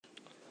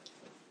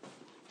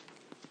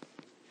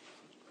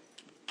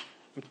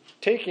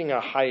taking a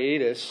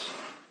hiatus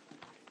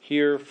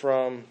here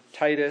from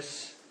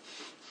Titus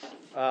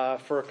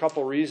for a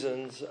couple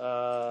reasons.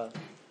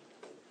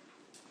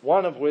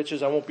 One of which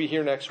is I won't be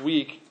here next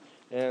week,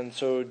 and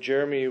so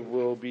Jeremy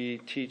will be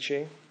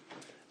teaching.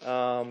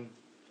 And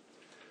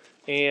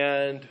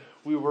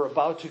we were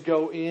about to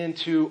go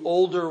into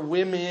older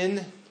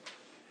women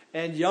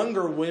and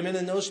younger women,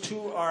 and those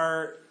two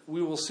are,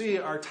 we will see,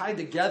 are tied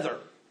together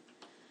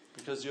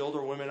because the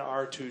older women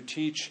are to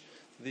teach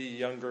the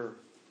younger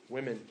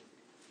women.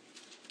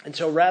 And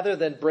so rather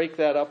than break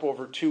that up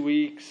over 2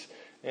 weeks,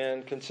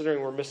 and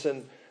considering we're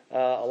missing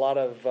a lot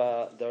of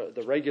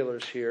the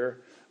regulars here,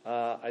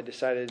 I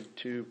decided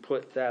to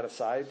put that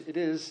aside. It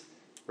is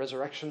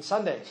Resurrection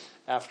Sunday,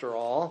 after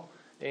all,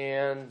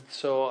 and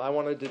so I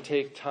wanted to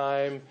take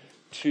time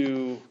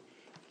to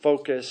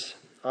focus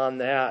on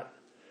that.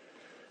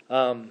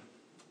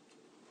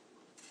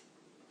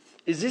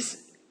 Is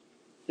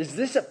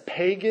this a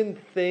pagan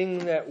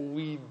thing that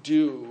we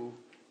do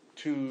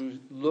to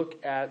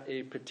look at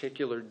a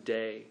particular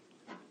day,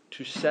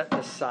 to set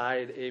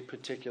aside a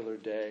particular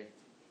day?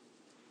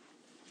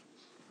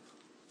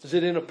 Is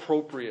it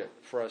inappropriate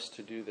for us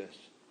to do this?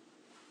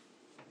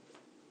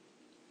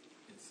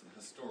 It's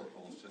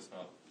historical, it's just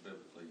not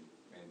biblically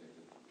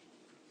mandated.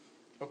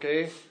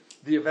 Okay,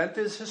 the event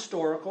is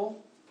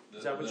historical.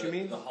 Is that what you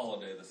mean? The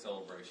holiday, the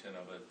celebration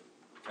of a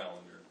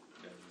calendar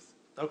days.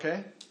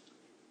 Okay.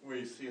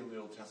 We see in the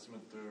Old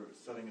Testament they're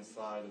setting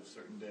aside of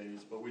certain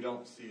days, but we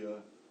don't see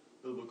a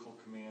biblical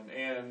command.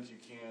 And you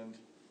can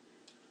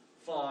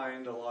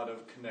find a lot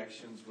of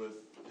connections with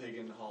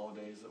pagan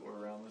holidays that were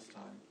around this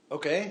time.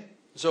 Okay.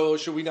 So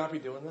should we not be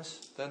doing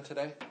this then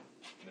today?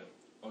 No.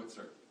 Oh,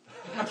 sir.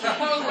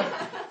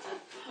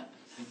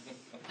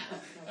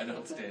 I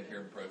don't stand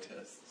here and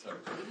protest. Sorry.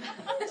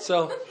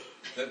 So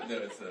No,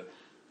 it's a.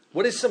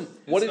 what is some?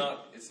 What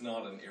It's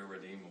not an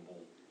irredeemable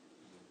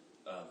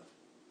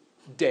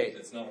day?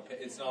 It's not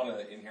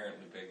an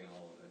inherently pagan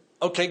holiday.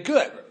 Okay,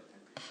 good. Right.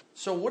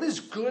 So what is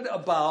good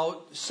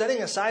about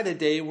setting aside a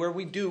day where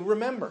we do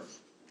remember?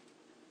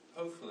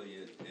 Hopefully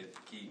it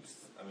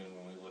keeps, I mean,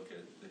 when we look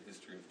at the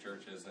history of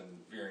churches and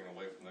veering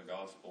away from the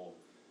gospel,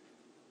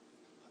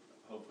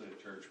 hopefully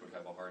the church would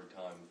have a hard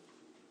time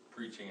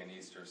preaching an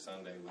Easter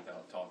Sunday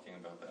without talking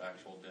about the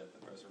actual death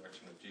and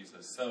resurrection of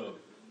Jesus. So,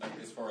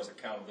 as far as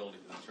accountability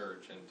to the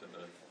church and to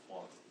the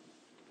flock,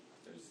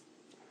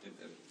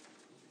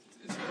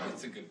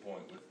 it's a good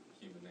point with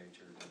human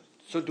nature.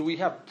 So do we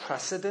have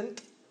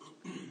precedent?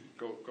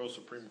 Go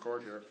Supreme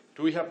Court here.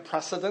 Do we have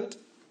precedent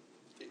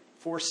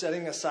for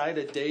setting aside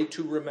a day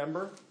to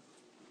remember?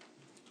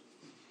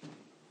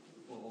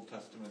 Well, Old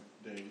Testament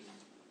days.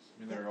 I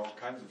mean, there are all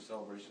kinds of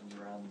celebrations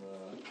around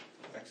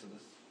the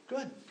Exodus.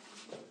 Good.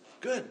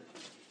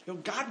 You know,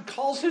 God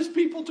calls His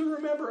people to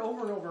remember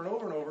over and over and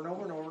over and over and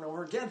over and over and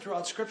over again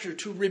throughout Scripture,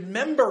 to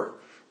remember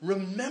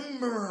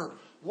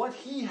what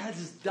He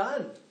has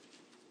done.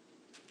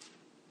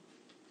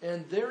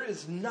 And there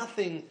is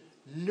nothing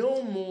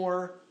no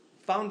more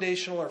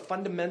foundational or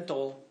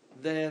fundamental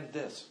than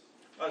this.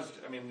 I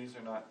mean, these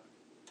are not,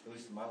 at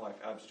least in my life,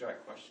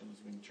 abstract questions.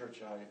 I mean, the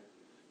church I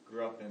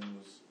grew up in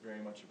was very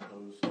much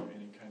opposed to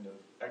any kind of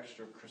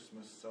extra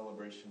Christmas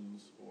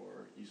celebrations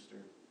or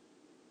Easter.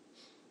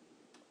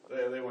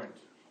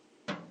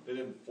 They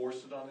didn't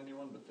force it on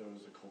anyone, but there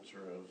was a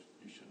culture of,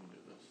 you shouldn't do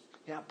this.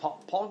 Yeah,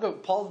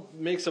 Paul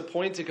makes a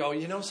point to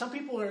go, some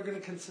people are going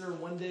to consider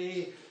one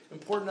day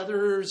important,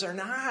 others are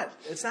not.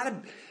 It's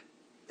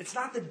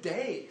not the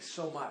day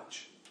so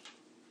much.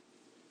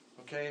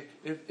 Okay?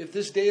 If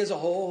this day is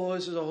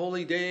this is a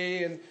holy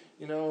day, and,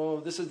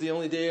 this is the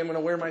only day I'm going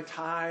to wear my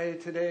tie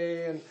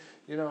today, and,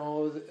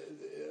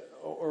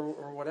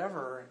 or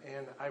whatever,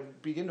 and I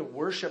begin to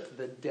worship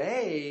the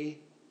day,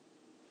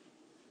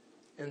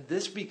 and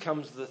this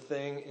becomes the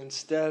thing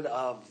instead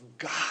of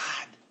God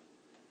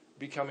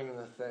becoming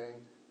the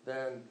thing,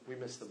 then we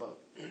miss the boat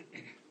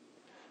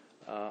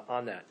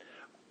on that.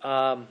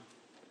 That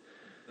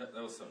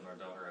was something our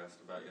daughter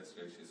asked about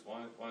yesterday. She says,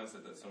 why is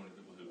it that so many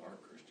people who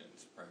aren't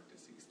Christians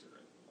practice Easter?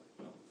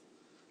 And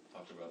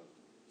talked about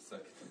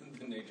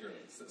the nature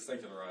of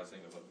secularizing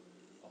of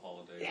a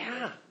holiday.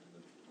 Yeah.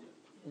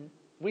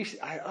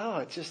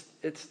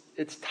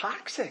 It's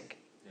toxic.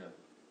 Yeah.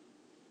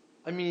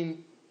 I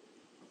mean,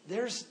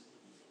 there's,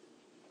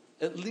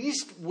 at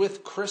least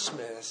with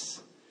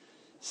Christmas,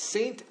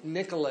 Saint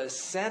Nicholas,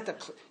 Santa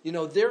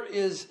Claus, there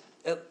is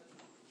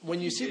when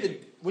you see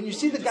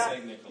the guy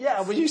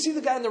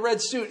in the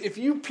red suit, if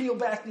you peel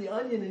back the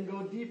onion and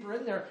go deeper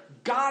in there,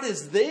 God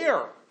is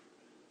there.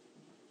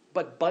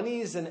 But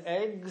bunnies and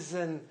eggs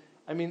it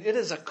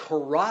is a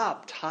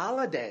corrupt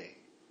holiday.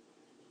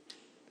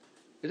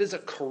 It is a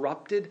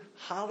corrupted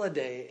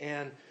holiday,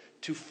 and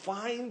to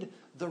find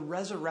the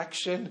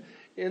resurrection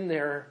in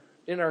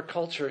our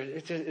culture,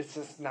 it's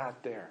just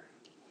not there.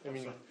 I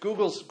mean,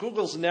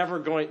 Google's never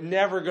going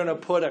to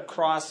put a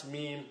cross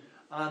meme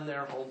on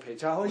their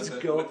homepage. I always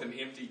go with an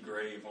empty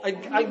grave.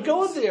 I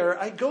go there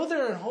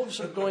in hopes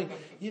of going,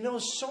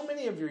 so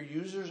many of your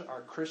users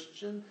are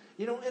Christian.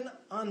 And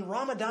on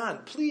Ramadan,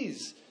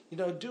 please,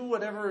 do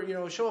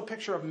whatever, show a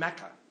picture of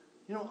Mecca.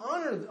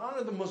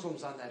 Honor the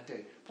Muslims on that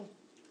day. Well,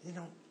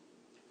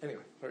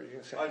 anyway, what are you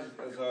going to say?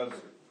 As I was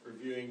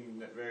reviewing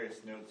the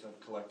various notes I've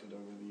collected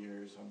over the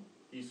years on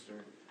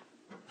Easter,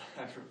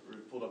 I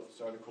pulled up this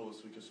article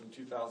this week. It's from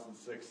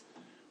 2006,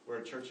 where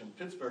a church in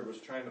Pittsburgh was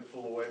trying to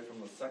pull away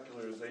from the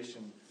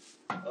secularization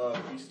of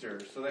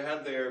Easter. So they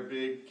had their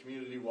big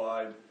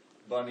community-wide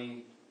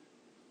bunny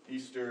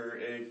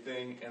Easter egg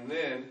thing, and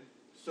then,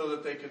 so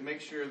that they could make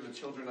sure the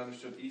children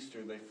understood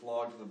Easter, they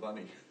flogged the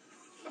bunny.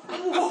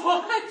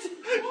 What?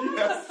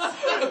 Yes.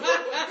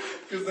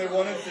 Because they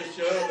wanted to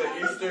show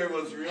that Easter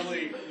was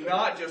really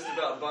not just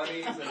about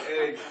bunnies and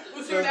eggs.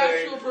 Was there an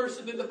actual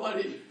person in the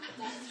bunny?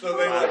 So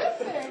they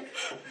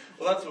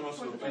well, that's what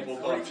most of the people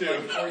thought too.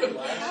 40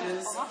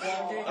 lashes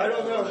flogging? I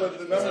don't know, but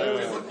the number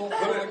Physical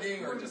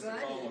flogging or just a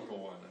comical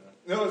one?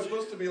 No, it's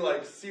supposed to be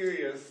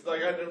serious. I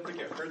don't think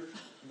it hurt.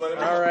 But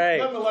All right.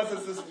 Nonetheless,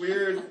 it's this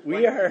weird,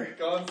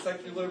 gone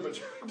secular, but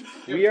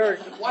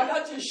Why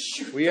not just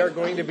shoot? We are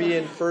going to be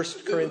in 1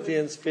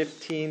 Corinthians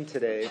 15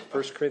 today.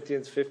 1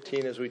 Corinthians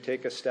 15 as we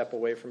take a step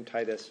away from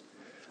Titus.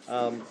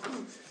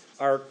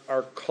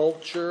 Our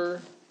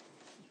culture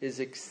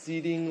is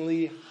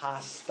exceedingly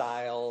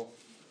hostile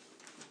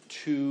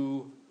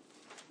to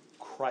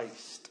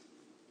Christ.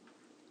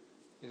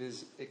 It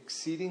is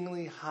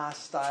exceedingly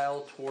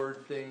hostile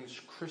toward things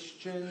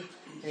Christian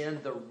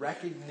and the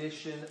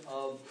recognition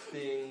of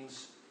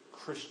things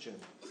Christian,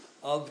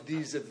 of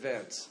these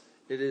events.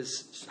 It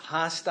is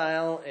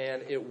hostile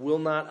and it will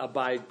not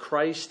abide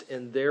Christ,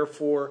 and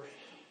therefore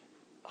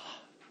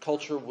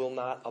culture will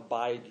not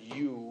abide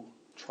you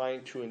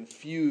trying to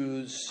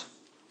infuse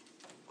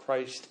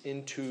Christ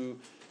into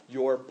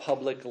your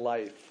public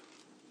life.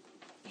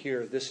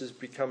 Here, this is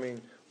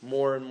becoming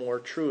more and more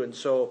true. And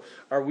so,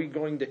 are we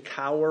going to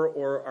cower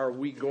or are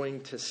we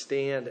going to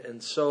stand?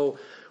 And so,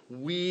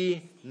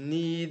 we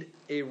need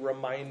a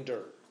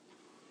reminder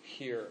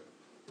here.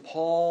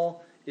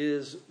 Paul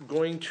is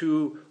going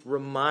to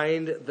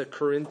remind the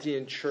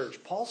Corinthian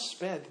church. Paul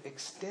spent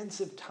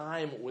extensive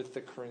time with the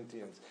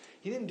Corinthians.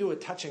 He didn't do a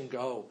touch and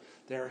go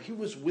there. He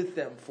was with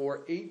them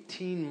for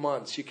 18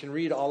 months. You can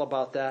read all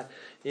about that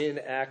in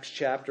Acts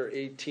chapter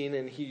 18.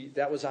 And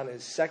that was on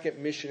his second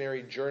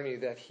missionary journey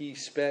that he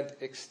spent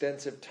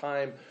extensive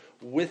time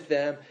with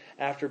them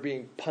after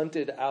being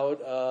punted out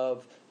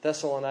of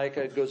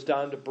Thessalonica. Goes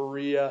down to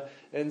Berea,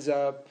 ends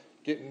up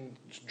getting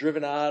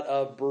driven out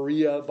of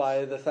Berea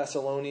by the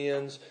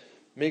Thessalonians,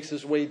 makes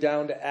his way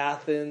down to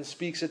Athens,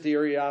 speaks at the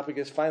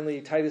Areopagus.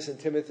 Finally,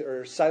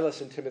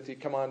 Silas and Timothy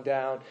come on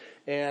down,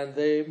 and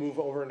they move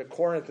over into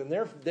Corinth, and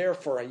they're there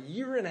for a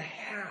year and a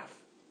half,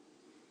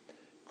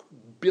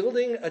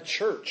 building a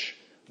church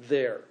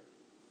there.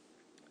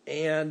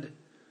 And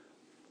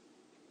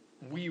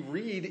we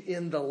read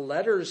in the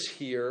letters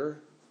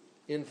here,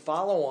 in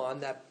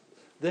follow-on, that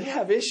they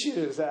have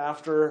issues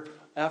after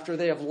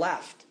they have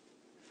left.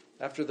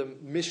 After the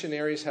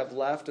missionaries have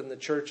left and the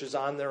church is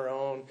on their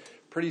own,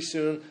 pretty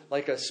soon,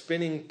 like a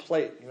spinning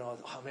plate,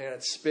 oh man,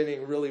 it's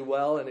spinning really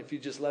well, and if you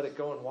just let it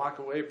go and walk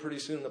away, pretty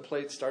soon the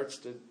plate starts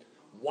to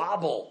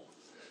wobble.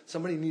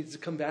 Somebody needs to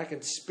come back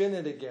and spin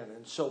it again.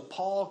 And so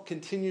Paul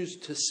continues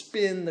to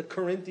spin the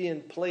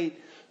Corinthian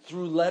plate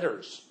through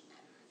letters.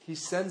 He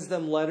sends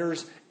them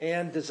letters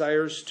and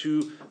desires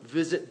to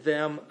visit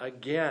them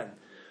again.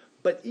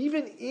 But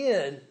even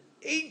in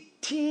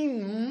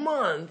 18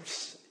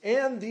 months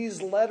and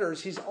these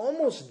letters, he's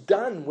almost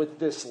done with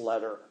this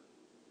letter.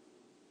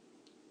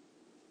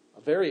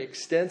 A very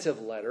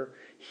extensive letter.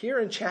 Here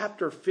in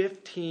chapter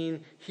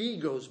 15, he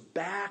goes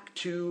back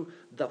to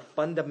the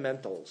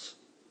fundamentals.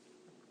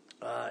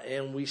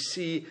 And we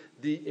see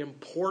the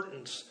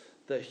importance,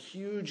 the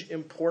huge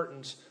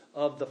importance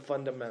of the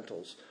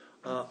fundamentals.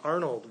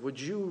 Arnold, would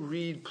you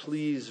read,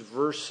 please,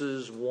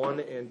 verses 1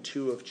 and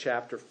 2 of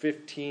chapter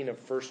 15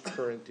 of 1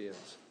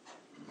 Corinthians?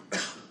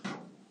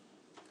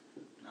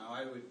 Now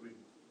I would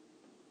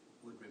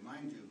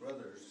remind you,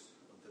 brothers,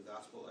 of the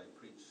gospel I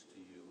preached to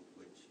you,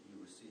 which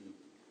you received,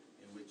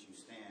 in which you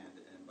stand,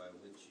 and by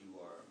which you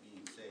are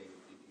being saved,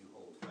 if you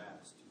hold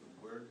fast to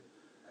the word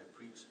I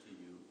preached to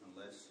you,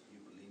 unless you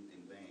believed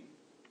in vain.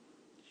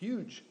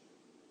 Huge.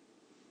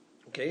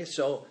 Okay,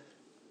 so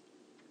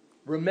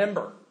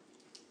remember.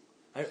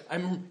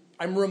 I'm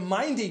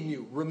reminding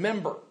you,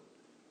 remember.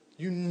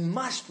 You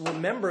must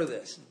remember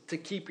this to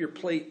keep your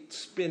plate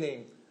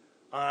spinning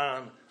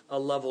on a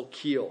level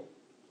keel.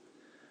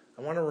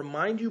 I want to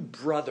remind you,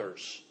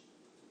 brothers.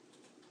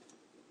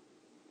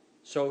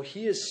 So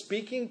he is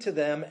speaking to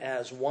them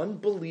as one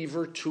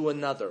believer to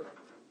another.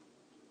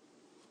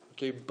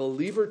 Okay,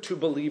 believer to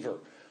believer.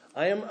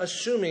 I am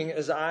assuming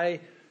as I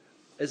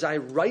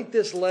write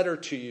this letter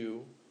to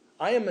you,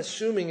 I am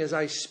assuming as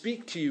I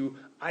speak to you,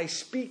 I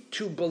speak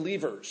to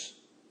believers.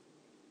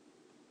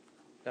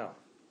 Now,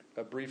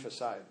 a brief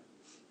aside.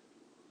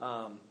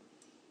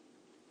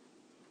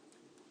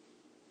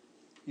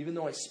 Even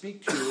though I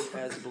speak to you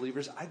as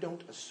believers, I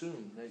don't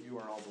assume that you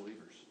are all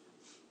believers.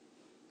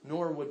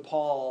 Nor would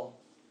Paul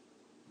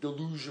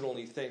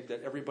delusionally think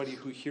that everybody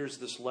who hears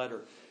this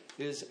letter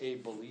is a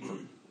believer.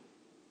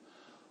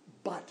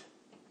 But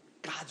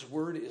God's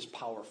word is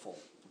powerful.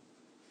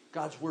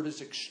 God's word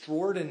is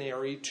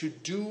extraordinary to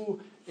do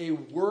a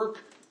work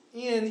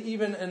in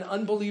even an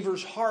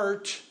unbeliever's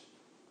heart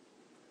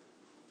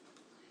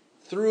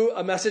through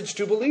a message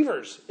to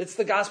believers. It's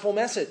the gospel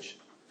message.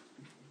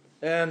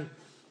 And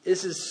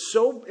this is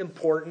so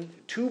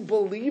important to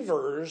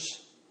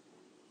believers,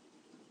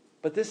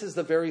 but this is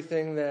the very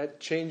thing that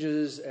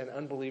changes an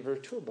unbeliever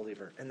to a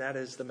believer, and that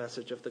is the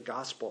message of the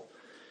gospel.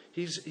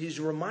 He's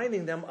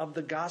reminding them of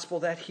the gospel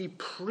that he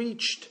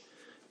preached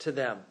to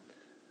them.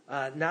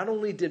 Not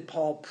only did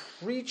Paul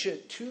preach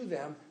it to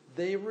them,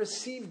 they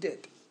received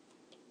it.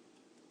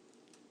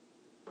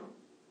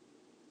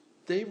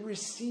 They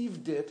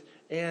received it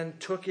and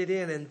took it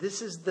in. And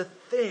this is the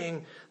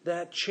thing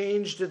that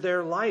changed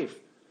their life.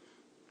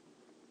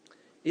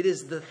 It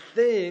is the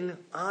thing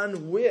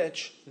on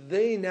which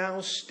they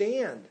now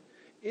stand.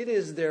 It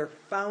is their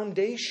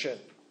foundation.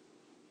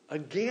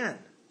 Again.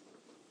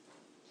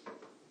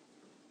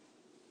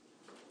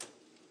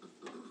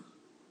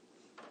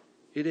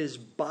 It is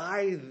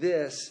by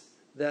this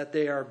that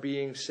they are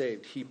being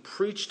saved. He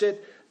preached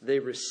it, they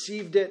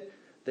received it,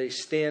 they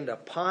stand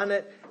upon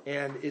it,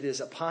 and it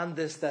is upon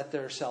this that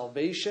their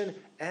salvation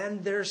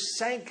and their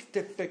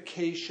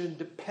sanctification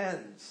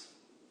depends.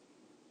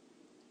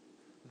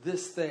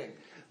 This thing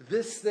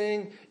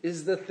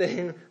is the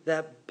thing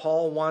that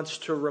Paul wants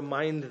to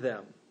remind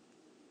them.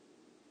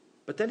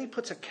 But then he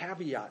puts a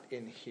caveat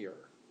in here.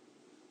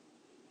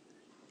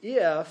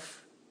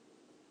 If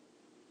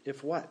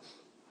what?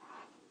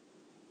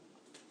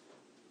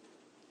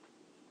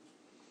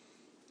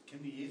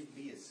 Can the if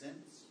be a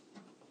sense?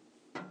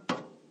 If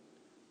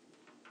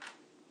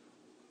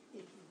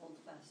you hold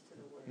fast to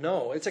the word.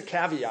 No, it's a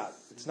caveat.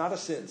 It's not a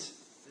since.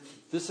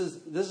 This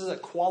is a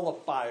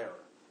qualifier.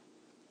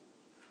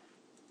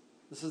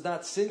 This is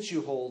not since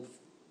you hold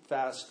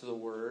fast to the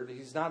word.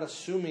 He's not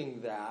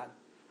assuming that.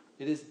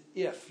 It is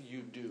if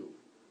you do.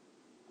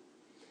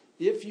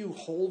 If you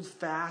hold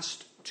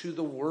fast to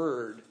the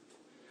word,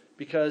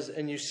 because,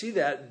 and you see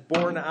that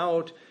borne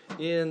out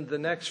in the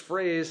next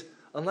phrase,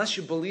 unless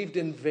you believed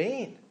in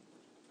vain.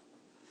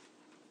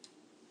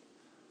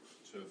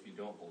 So if you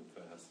don't hold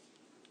fast,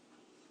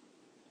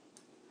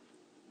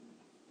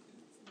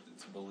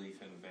 it's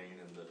belief in vain,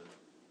 and the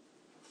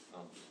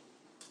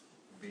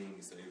being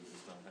saved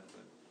is not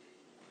happening.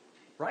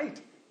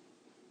 Right.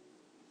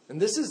 And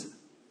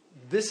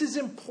this is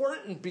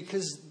important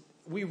because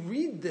we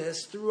read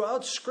this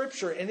throughout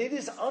Scripture and it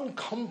is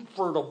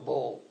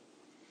uncomfortable.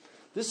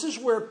 This is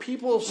where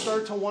people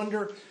start to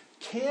wonder,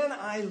 can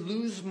I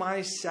lose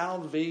my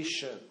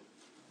salvation?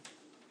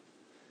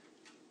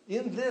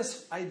 In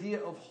this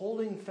idea of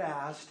holding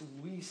fast,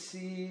 we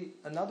see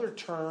another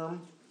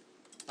term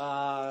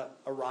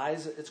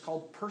arise. It's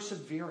called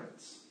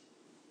perseverance.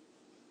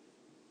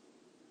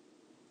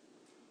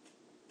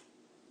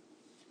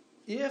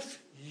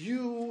 If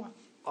you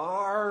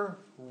are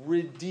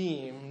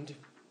redeemed,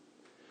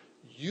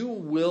 you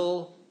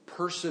will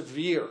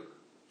persevere.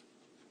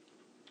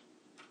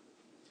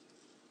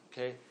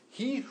 Okay?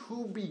 He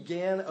who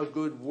began a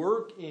good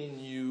work in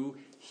you,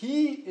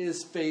 he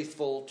is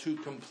faithful to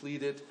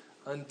complete it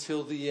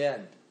until the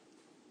end.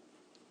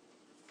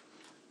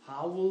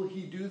 How will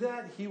he do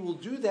that? He will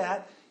do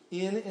that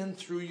in and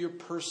through your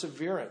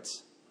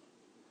perseverance.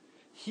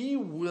 He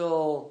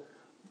will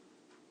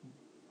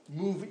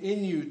move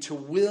in you to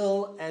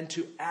will and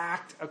to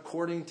act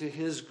according to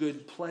his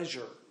good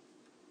pleasure.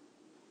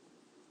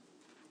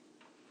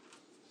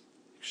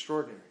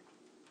 Extraordinary.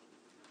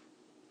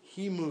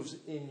 He moves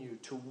in you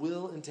to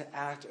will and to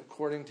act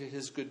according to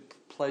his good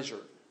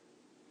pleasure.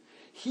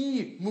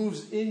 He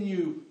moves in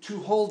you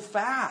to hold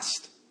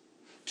fast,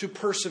 to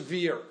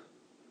persevere.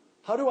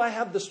 How do I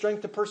have the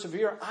strength to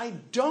persevere? I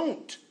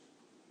don't.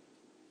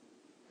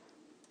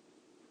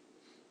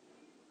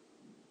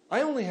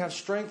 I only have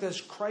strength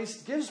as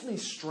Christ gives me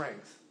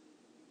strength.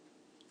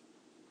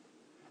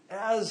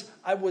 As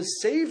I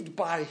was saved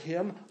by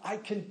him, I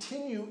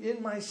continue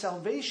in my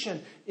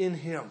salvation in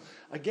him.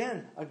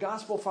 Again, a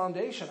gospel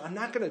foundation. I'm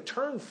not going to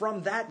turn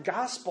from that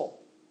gospel.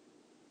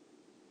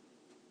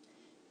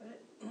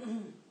 But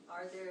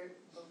are there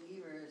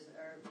believers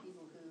or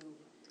people who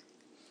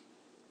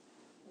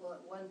will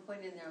at one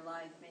point in their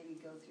life maybe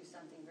go through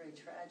something very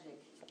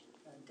tragic,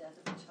 a death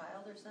of a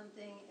child or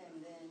something,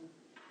 and then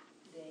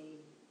they,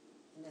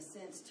 in a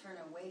sense, turn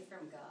away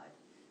from God,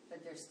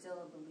 but they're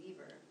still a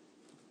believer?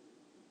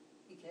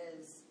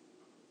 Because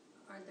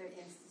aren't there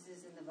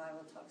instances in the Bible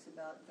that talks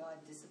about God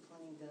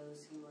disciplining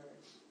those who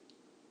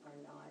are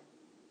not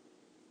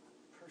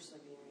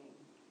persevering?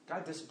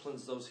 God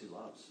disciplines those he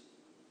loves.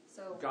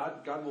 So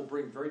God will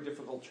bring very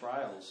difficult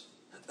trials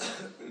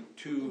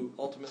to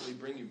ultimately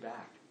bring you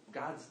back.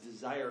 God's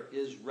desire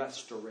is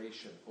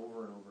restoration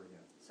over and over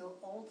again. So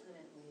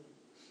ultimately,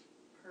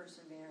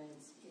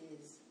 perseverance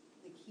is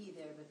the key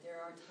there, but there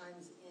are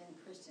times in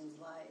Christians'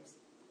 lives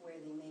where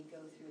they may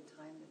go through a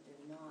time that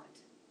they're not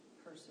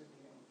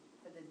persevering,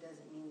 but that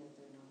doesn't mean that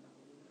they're not a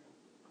believer.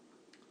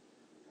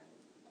 Right?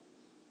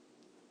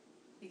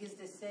 Because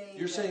to say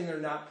You're that- saying they're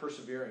not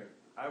persevering.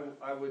 I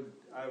Meaning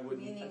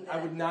would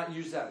that- not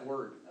use that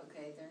word.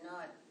 Okay, they're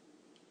not.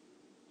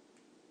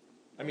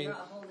 I mean, They're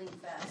not holding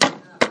fast. They're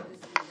not, what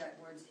is the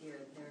exact words here?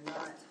 They're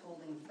not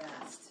holding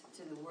fast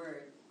to the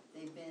word.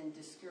 They've been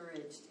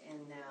discouraged,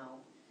 and now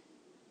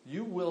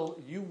you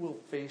will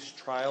face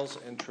trials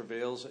and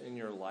travails in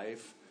your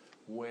life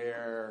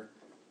where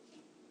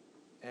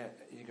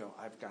you go,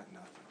 I've got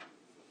nothing.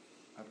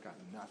 I've got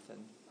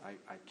nothing.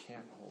 I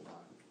can't hold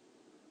on.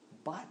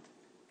 But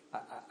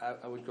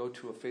I would go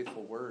to a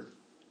faithful word.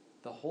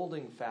 The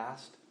holding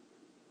fast,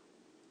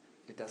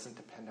 it doesn't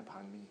depend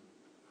upon me.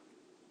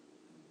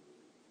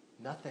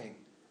 Nothing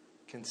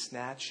can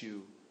snatch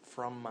you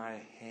from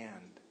my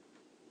hand.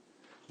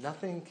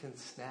 Nothing can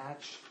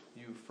snatch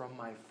you from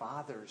my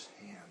Father's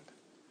hand.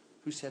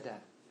 Who said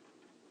that?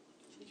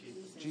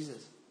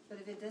 Jesus. But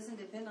if it doesn't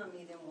depend on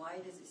me, then why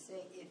does it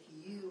say if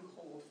you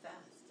hold fast?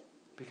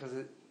 Because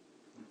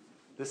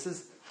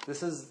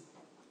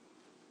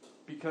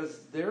because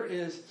there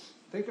is,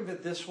 think of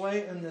it this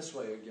way and this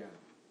way again.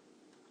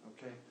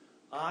 Okay?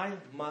 I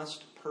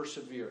must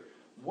persevere.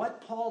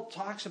 What Paul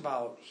talks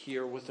about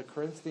here with the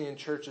Corinthian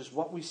church is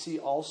what we see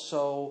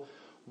also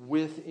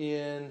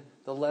within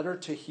the letter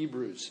to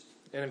Hebrews.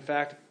 And in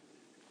fact,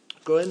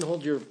 go ahead and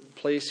hold your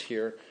place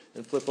here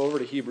and flip over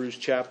to Hebrews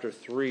chapter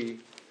 3.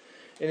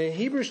 And in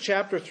Hebrews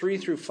chapter 3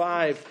 through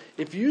 5,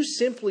 if you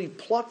simply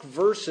pluck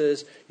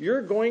verses,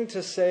 you're going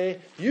to say,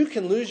 you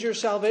can lose your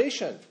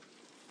salvation.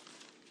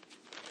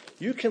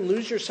 You can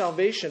lose your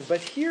salvation.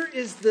 But here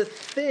is the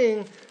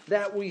thing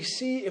that we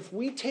see if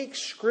we take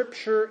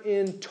Scripture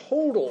in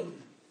total.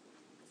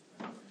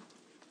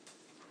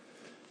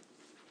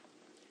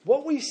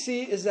 What we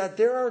see is that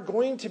there are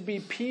going to be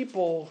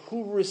people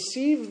who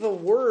receive the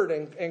word,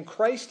 and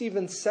Christ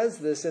even says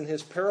this in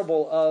his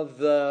parable of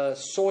the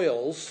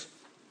soils,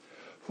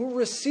 who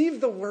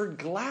receive the word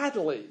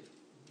gladly.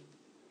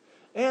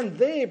 And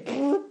they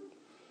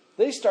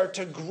start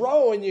to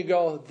grow, and you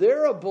go,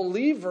 they're a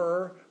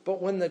believer, but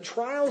when the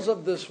trials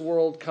of this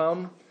world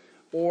come,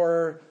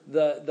 or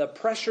the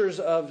pressures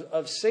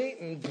of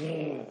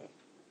Satan,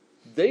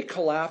 they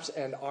collapse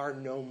and are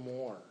no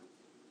more.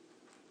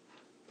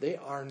 They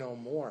are no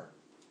more.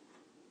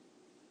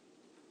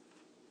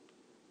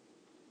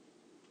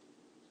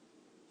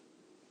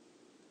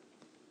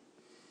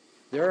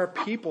 There are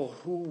people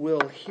who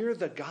will hear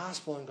the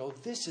gospel and go,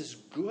 this is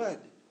good,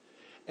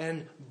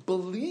 and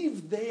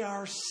believe they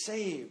are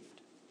saved.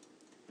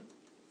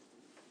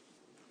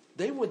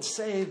 They would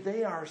say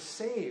they are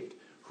saved,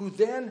 who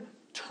then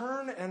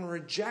turn and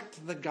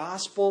reject the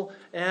gospel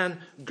and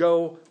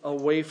go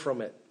away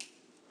from it.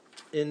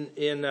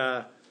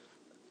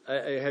 I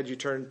had you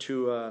turn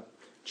to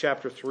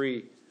chapter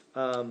 3,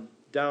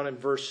 down in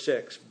verse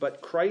 6.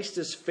 But Christ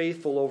is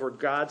faithful over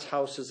God's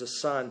house as a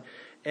son,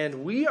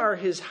 and we are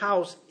his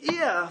house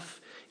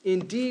if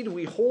indeed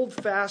we hold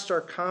fast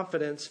our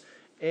confidence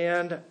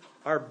and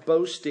our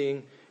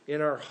boasting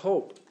in our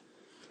hope.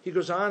 He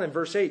goes on in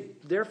verse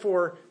 8,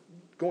 therefore,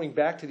 going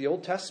back to the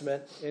Old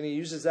Testament, and he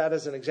uses that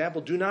as an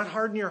example, do not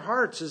harden your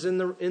hearts as in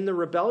the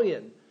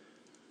rebellion.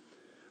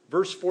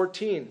 Verse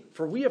 14,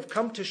 for we have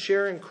come to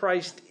share in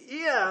Christ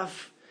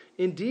if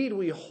indeed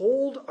we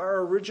hold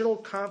our original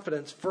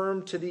confidence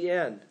firm to the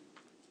end.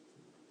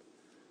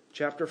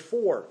 Chapter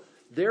 4,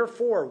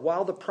 therefore,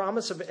 while the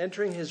promise of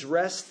entering his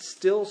rest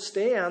still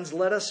stands,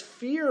 let us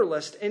fear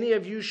lest any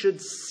of you should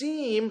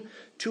seem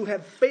to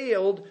have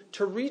failed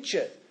to reach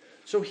it.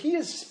 So he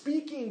is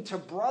speaking to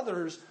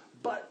brothers,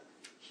 but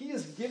he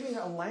is giving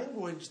a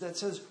language that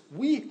says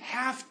we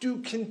have to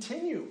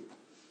continue.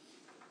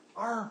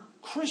 Our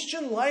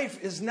Christian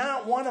life is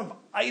not one of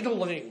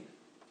idling.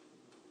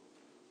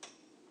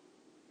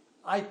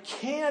 I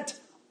can't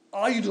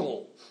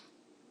idle.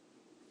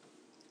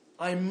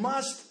 I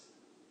must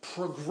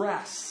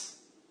progress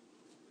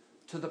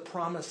to the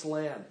promised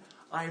land.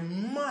 I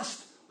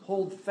must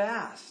hold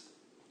fast.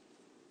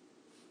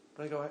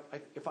 But I go,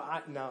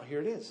 now here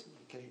it is.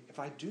 Okay, if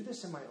I do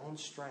this in my own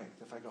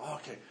strength, if I go,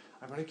 okay,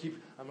 I'm going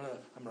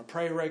to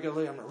pray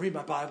regularly, I'm going to read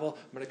my Bible,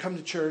 I'm going to come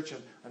to church,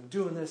 and I'm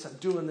doing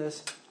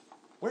this.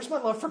 Where's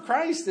my love for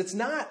Christ? It's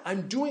not.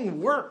 I'm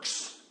doing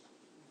works.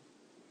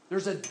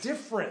 There's a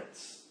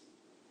difference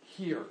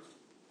here.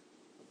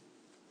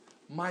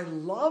 My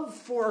love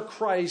for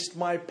Christ,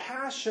 my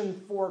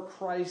passion for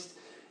Christ,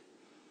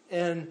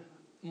 and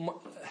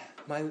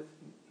my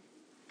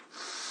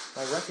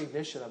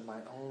recognition of my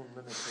own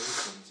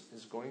limitations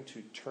is going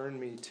to turn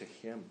me to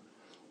him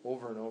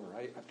over and over.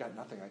 I've got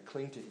nothing. I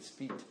cling to his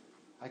feet.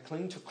 I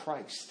cling to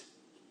Christ.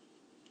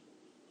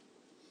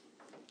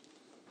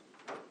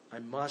 I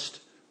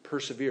must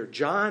persevere.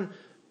 John,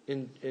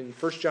 in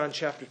 1 John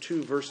chapter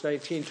 2, verse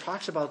 19,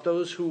 talks about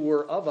those who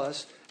were of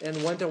us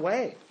and went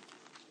away.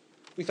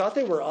 We thought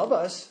they were of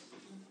us.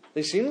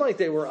 They seemed like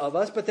they were of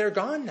us, but they're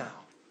gone now.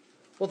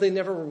 Well, they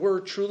never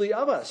were truly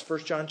of us.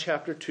 1 John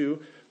chapter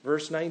 2,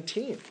 verse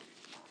 19.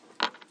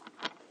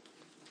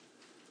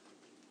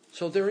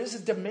 So there is a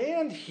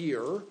demand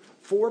here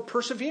for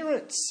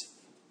perseverance.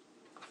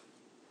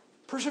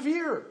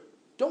 Persevere.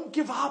 Don't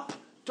give up.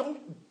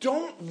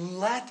 Don't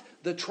let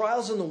the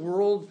trials in the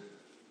world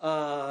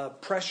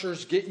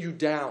pressures get you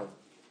down.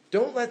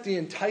 Don't let the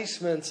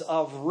enticements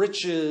of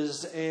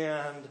riches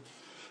and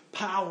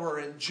power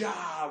and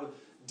job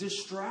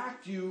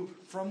distract you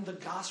from the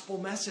gospel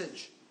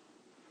message.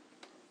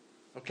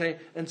 Okay?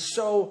 And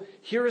so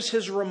here is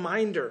his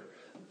reminder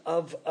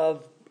of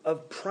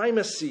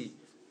primacy.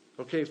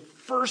 Okay?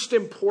 First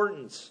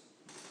importance.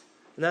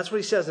 And that's what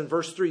he says in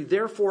verse 3.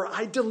 Therefore,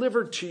 I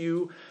delivered to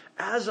you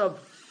as of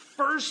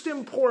first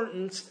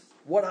importance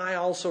what I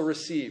also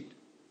received.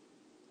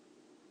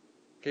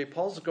 Okay,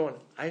 Paul's going,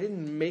 I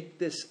didn't make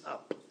this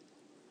up.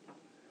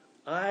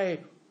 I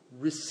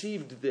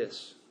received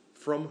this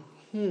from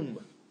whom?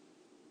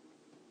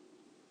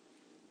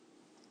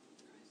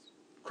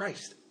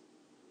 Christ.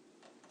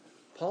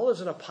 Paul is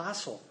an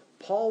apostle.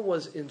 Paul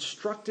was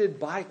instructed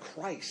by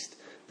Christ.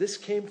 This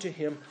came to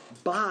him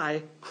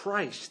by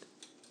Christ.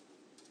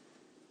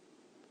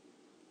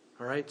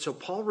 All right, so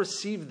Paul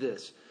received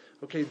this.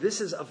 Okay, this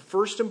is of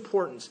first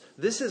importance.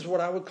 This is what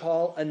I would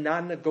call a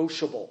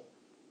non-negotiable.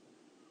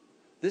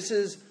 This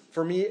is,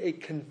 for me, a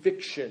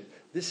conviction.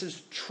 This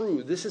is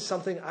true. This is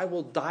something I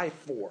will die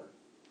for.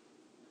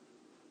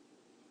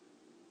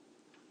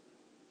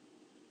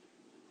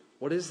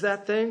 What is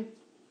that thing?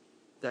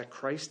 That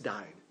Christ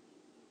died.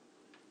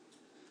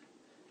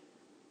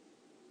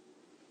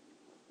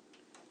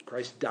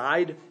 Christ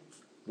died.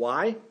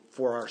 Why?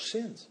 For our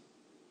sins.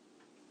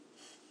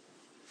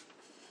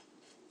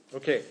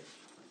 Okay,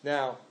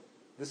 now,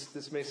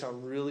 this may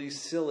sound really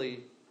silly,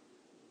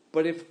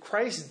 but if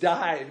Christ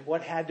died,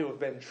 what had to have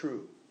been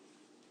true?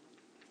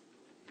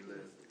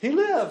 He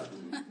lived.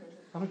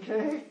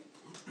 Okay?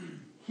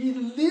 He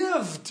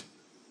lived.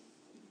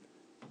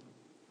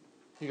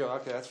 You go,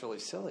 okay, that's really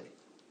silly.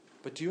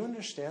 But do you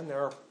understand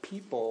there are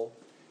people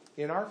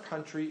in our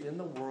country, in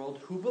the world,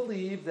 who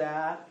believe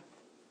that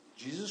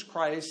Jesus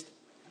Christ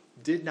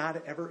did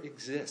not ever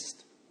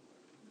exist?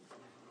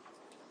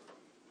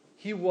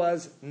 He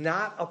was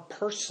not a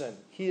person.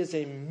 He is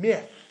a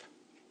myth.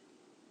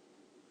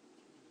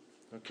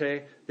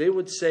 Okay? They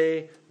would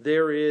say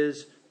there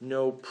is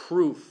no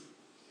proof.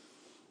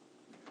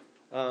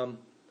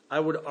 I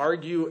would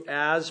argue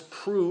as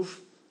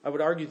proof. I would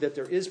argue that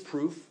there is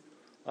proof.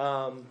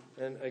 And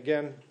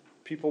again,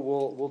 people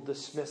will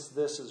dismiss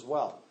this as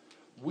well.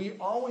 We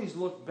always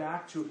look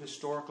back to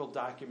historical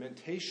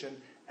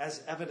documentation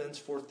as evidence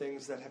for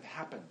things that have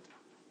happened.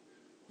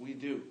 We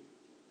do.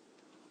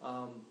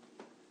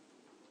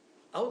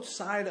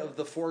 Outside of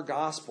the four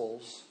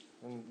Gospels,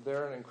 and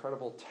they're an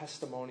incredible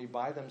testimony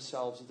by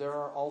themselves, there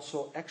are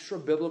also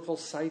extra-biblical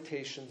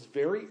citations,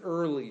 very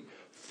early,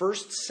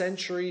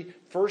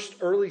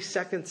 early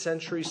 2nd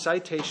century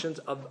citations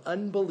of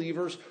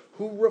unbelievers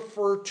who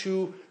refer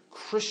to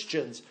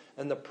Christians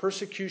and the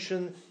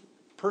persecutions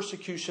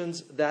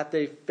that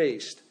they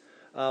faced.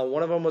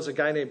 One of them was a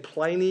guy named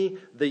Pliny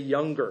the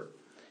Younger.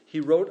 He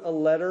wrote a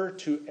letter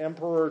to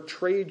Emperor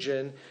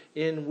Trajan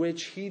in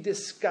which he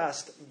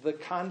discussed the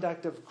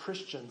conduct of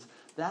Christians.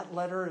 That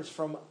letter is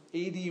from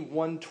AD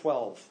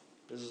 112,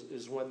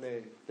 is when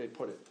they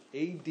put it.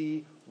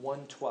 AD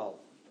 112.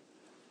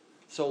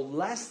 So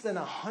less than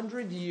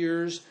 100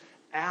 years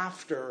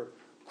after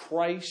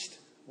Christ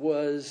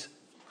was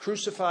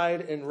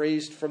crucified and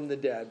raised from the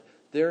dead,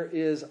 there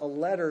is a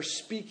letter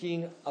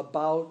speaking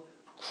about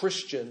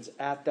Christians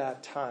at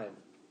that time.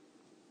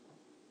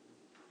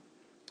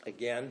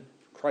 Again,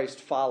 Christ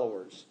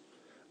followers.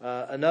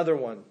 Another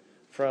one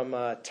from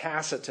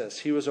Tacitus.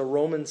 He was a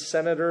Roman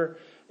senator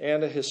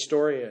and a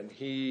historian.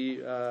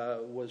 He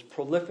was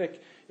prolific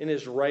in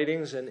his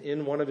writings, and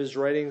in one of his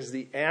writings,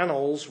 the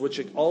Annals, which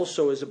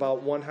also is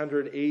about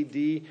 100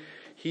 AD,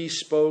 he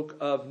spoke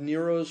of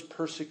Nero's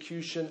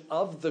persecution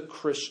of the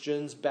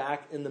Christians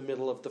back in the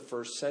middle of the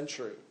 1st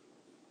century.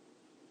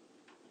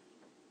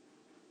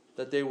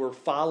 That they were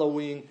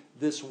following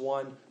this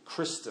one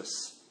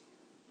Christus.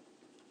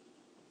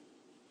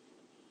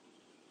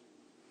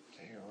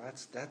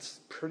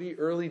 That's pretty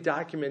early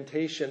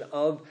documentation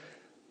of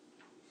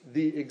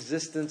the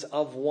existence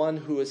of one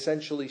who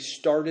essentially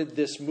started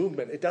this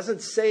movement. It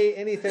doesn't say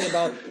anything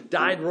about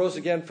died, rose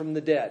again from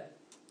the dead.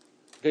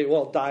 Okay,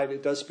 well, died,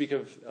 it does speak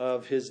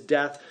of his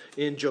death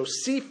in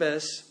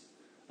Josephus,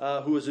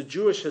 who was a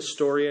Jewish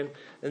historian.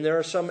 And there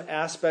are some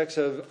aspects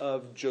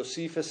of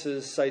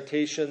Josephus'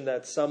 citation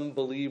that some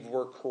believe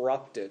were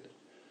corrupted,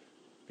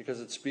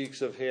 because it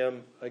speaks of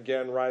him,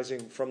 again,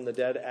 rising from the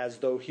dead as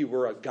though he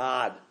were a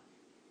god.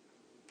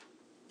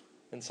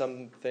 And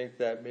some think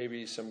that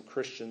maybe some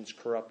Christians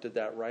corrupted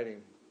that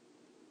writing.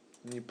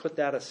 And you put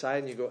that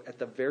aside and you go, at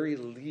the very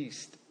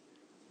least,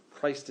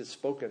 Christ is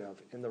spoken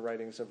of in the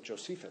writings of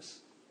Josephus.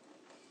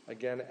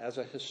 Again, as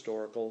a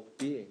historical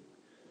being.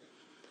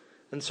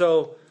 And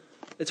so,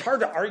 it's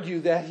hard to argue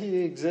that he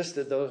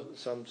existed, though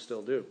some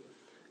still do.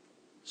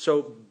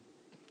 So,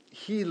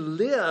 he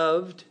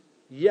lived,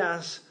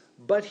 yes,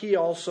 but he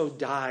also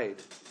died.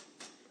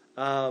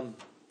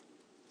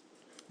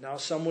 Now,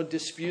 some would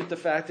dispute the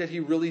fact that he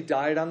really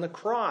died on the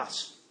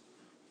cross.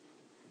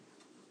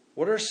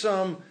 What are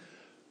some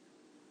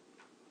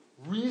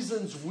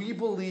reasons we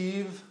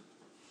believe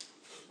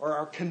or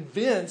are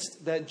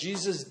convinced that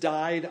Jesus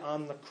died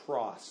on the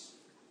cross?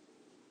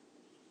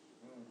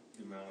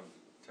 The amount of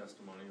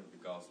testimony of the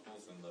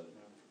Gospels and the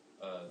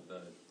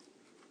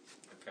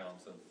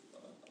accounts of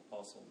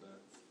apostle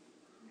death,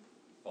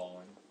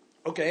 falling.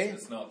 Okay.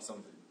 It's not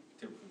something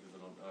typically people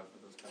don't die for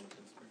those kind of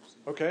conspiracies.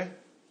 Okay.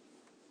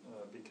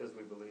 Because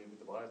we believe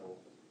the Bible.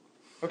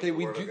 Okay, The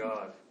we Word do. of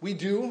God. We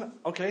do.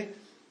 Okay.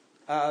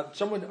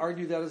 Some would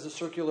argue that as a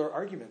circular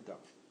argument, though,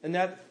 and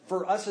that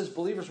for us as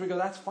believers, we go,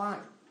 "That's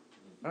fine.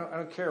 I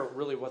don't care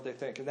really what they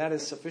think, and that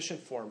is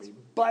sufficient for me."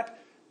 But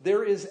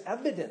there is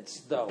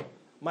evidence, though.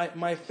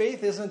 My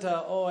faith isn't a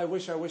I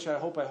wish, I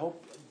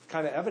hope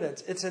kind of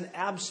evidence. It's an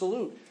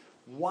absolute.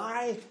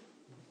 Why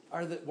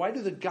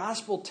do the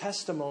gospel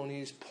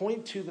testimonies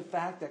point to the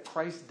fact that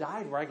Christ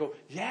died? Where I go,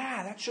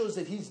 yeah, that shows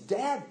that he's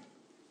dead.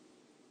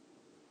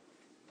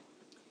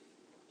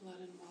 Blood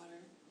and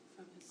water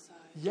from his side.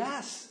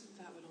 Yes.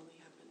 That would only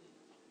happen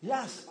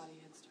Yes. after the body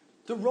had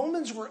started. The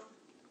Romans were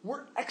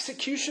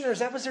executioners.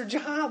 That was their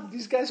job.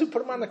 These guys who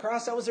put him on the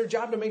cross, that was their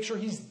job, to make sure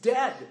he's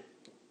dead.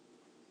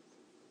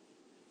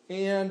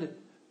 And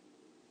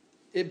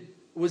it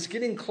was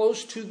getting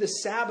close to the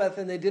Sabbath,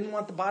 and they didn't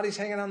want the bodies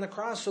hanging on the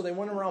cross, so they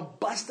went around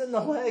busting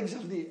the legs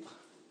of the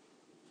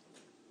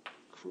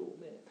cruel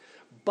man.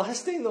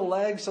 Busting the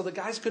legs so the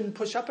guys couldn't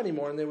push up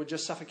anymore, and they would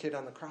just suffocate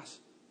on the cross.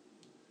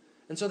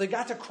 And so they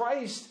got to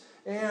Christ,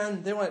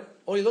 and they went,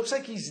 he looks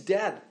like he's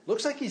dead.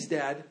 Looks like he's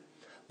dead.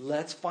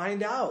 Let's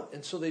find out.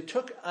 And so they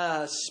took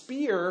a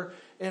spear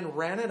and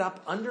ran it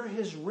up under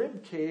his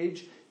rib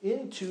cage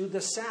into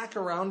the sack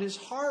around his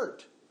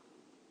heart.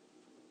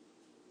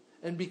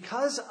 And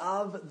because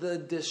of the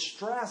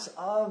distress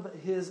of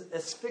his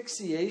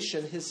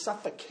asphyxiation, his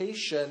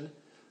suffocation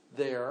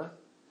there,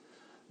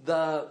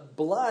 the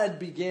blood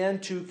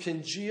began to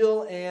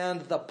congeal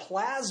and the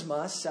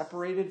plasma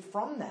separated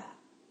from that.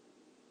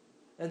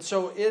 And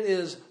so it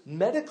is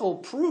medical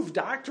proof.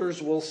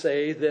 Doctors will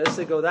say this.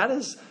 They go,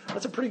 that's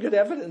a pretty good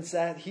evidence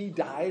that he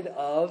died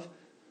of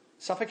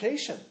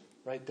suffocation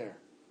right there.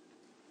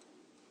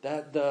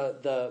 That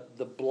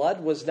the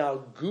blood was now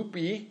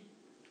goopy,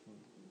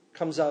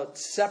 comes out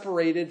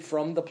separated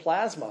from the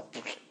plasma,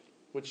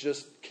 which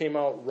just came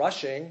out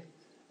rushing,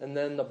 and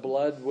then the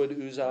blood would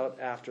ooze out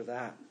after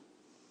that.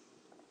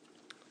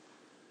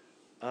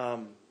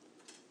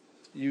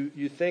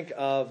 You think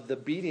of the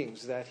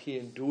beatings that he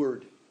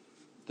endured,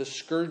 the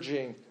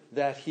scourging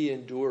that he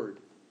endured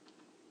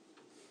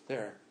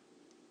there.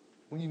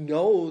 We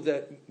know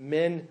that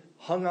men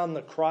hung on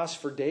the cross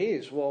for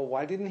days. Well,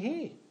 why didn't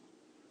he?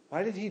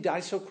 Why did he die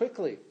so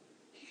quickly?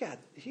 He got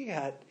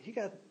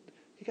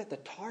the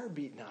tar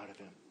beaten out of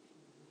him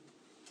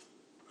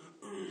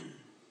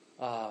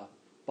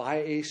by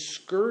a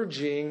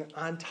scourging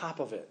on top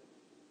of it.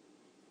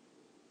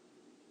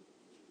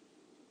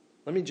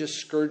 Let me just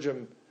scourge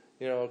him,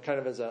 kind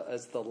of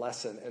as the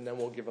lesson, and then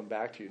we'll give him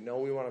back to you. No,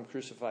 we want him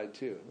crucified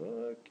too.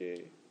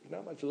 Okay,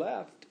 not much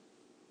left.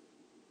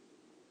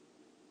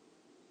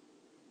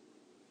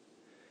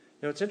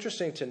 It's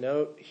interesting to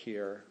note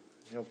here,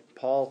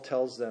 Paul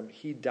tells them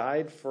he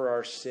died for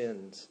our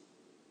sins.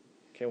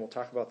 Okay, we'll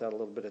talk about that a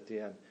little bit at the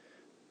end.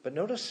 But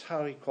notice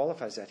how he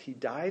qualifies that. He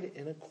died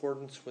in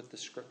accordance with the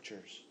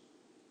Scriptures.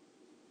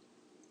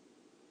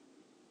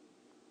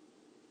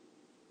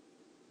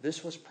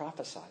 This was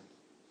prophesied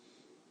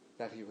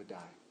that he would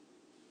die.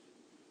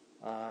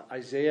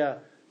 Isaiah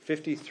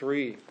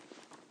 53.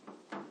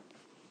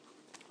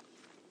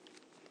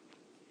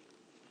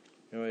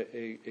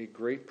 A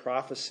great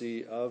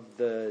prophecy of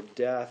the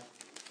death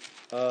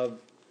of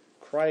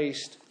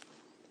Christ.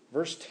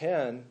 Verse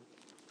 10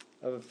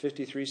 of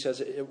 53 says,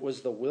 it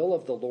was the will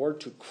of the Lord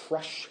to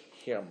crush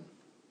him.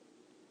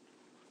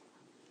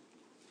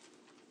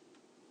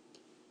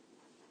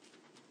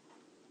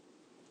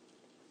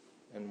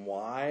 And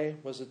why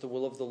was it the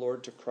will of the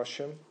Lord to crush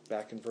him?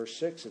 Back in verse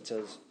 6 it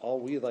says, all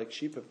we like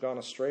sheep have gone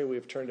astray. We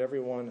have turned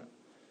everyone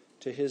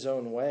to his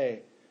own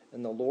way.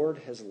 And the Lord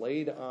has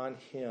laid on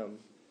him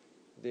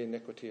the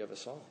iniquity of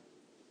us all.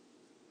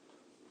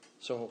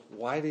 So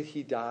why did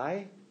he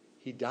die?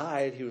 He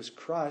died, he was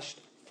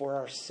crushed for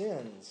our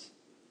sins,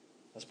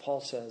 as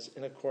Paul says,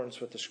 in accordance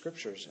with the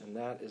Scriptures. And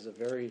that is a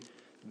very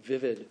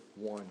vivid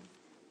one.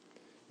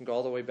 You can go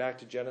all the way back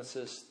to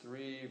Genesis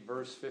 3,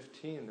 verse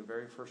 15, the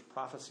very first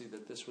prophecy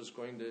that this was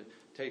going to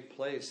take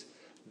place,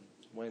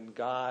 when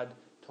God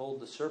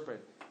told the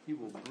serpent, he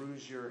will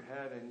bruise your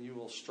head and you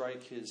will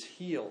strike his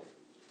heel.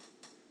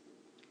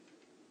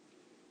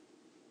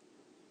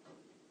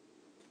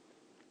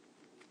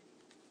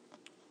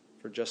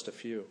 For just a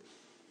few.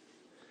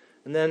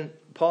 And then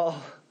Paul,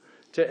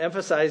 to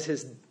emphasize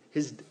his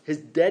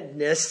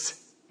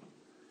deadness,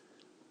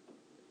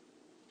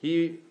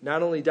 he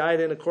not only died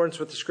in accordance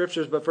with the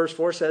Scriptures, but verse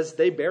 4 says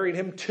they buried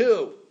him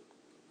too.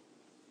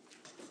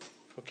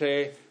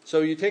 Okay,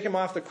 so you take him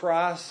off the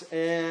cross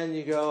and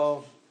you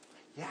go,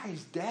 yeah,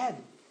 he's dead.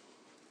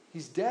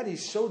 He's dead.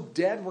 He's so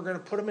dead we're going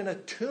to put him in a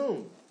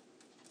tomb.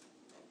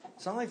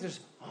 It's not like he's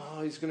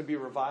going to be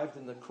revived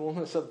in the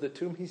coolness of the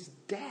tomb. He's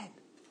dead.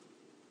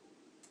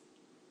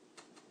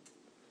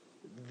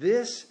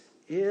 This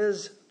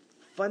is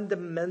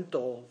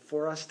fundamental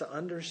for us to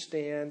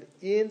understand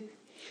in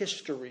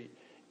history,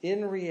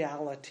 in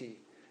reality.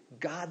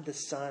 God the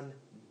Son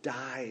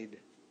died.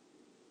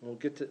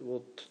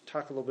 We'll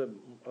talk a little bit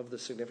of the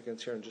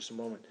significance here in just a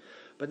moment.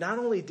 But not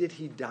only did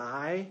he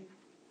die,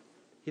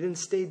 he didn't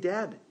stay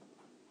dead.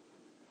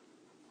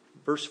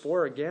 Verse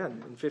 4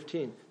 again in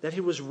 15. That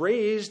he was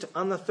raised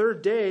on the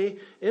third day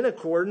in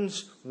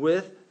accordance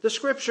with the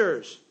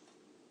Scriptures.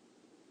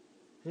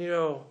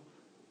 Paul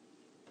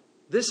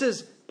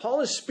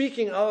is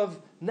speaking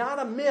of not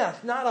a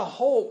myth, not a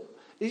hope.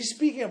 He's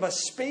speaking of a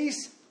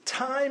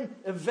space-time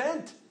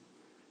event.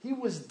 He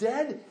was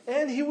dead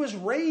and he was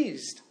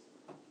raised.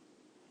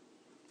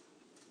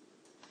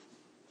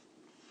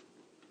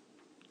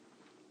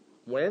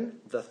 When?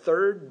 The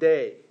third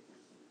day,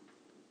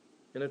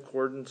 in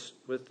accordance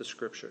with the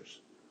Scriptures.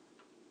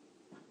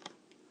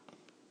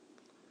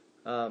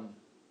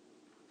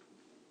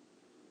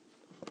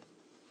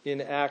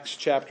 In Acts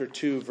chapter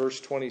 2,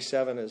 verse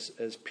 27,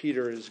 as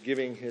Peter is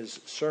giving his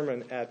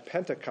sermon at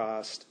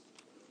Pentecost,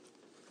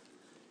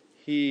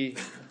 he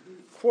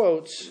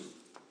quotes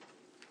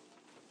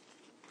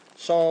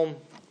Psalm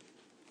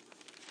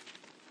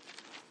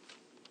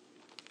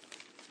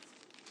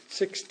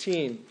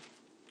 16,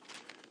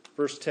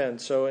 verse 10.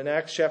 So in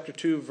Acts chapter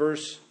 2,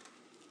 verse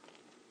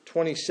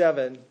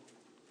 27,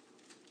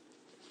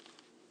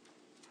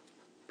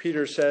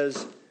 Peter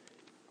says,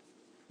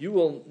 "You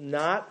will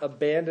not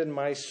abandon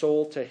my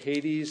soul to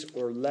Hades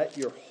or let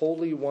your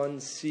Holy One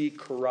see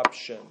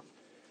corruption.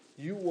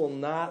 You will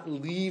not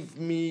leave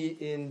me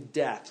in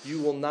death.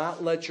 You will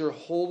not let your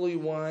Holy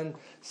One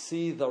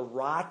see the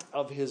rot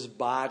of his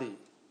body."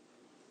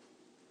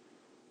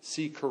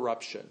 See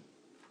corruption.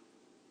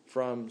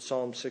 From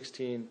Psalm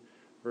 16,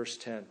 verse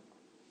 10.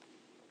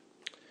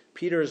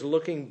 Peter is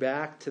looking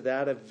back to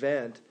that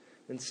event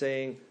and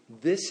saying,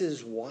 this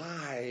is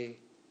why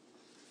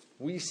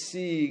we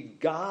see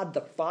God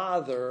the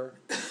Father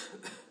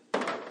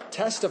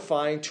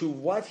testifying to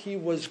what he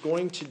was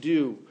going to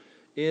do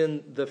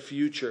in the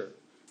future.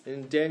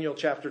 In Daniel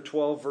chapter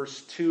 12,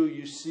 verse 2,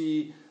 you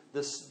see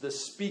the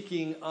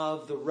speaking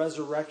of the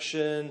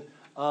resurrection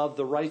of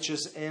the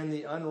righteous and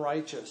the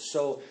unrighteous.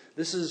 So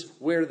this is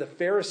where the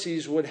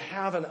Pharisees would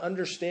have an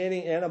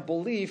understanding and a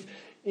belief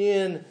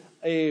in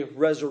a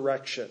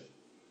resurrection.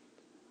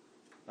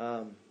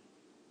 But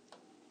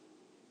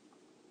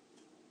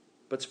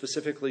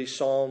specifically,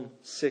 Psalm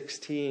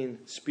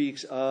 16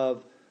 speaks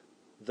of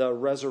the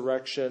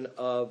resurrection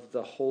of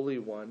the Holy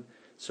One.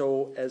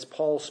 So as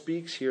Paul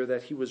speaks here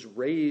that he was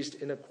raised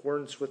in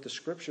accordance with the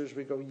Scriptures,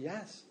 we go,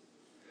 yes.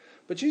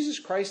 But Jesus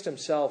Christ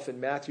himself in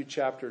Matthew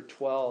chapter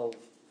 12,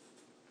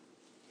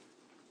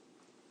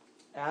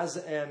 as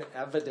an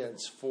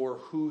evidence for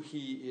who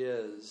he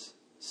is,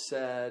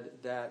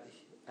 said that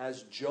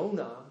as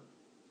Jonah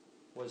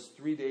was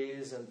 3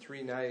 days and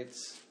 3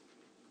 nights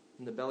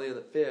in the belly of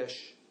the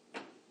fish,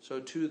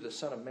 so too the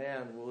Son of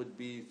Man would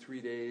be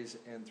 3 days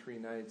and 3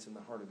 nights in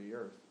the heart of the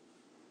earth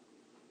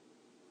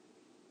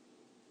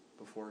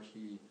before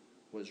he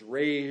was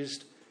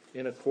raised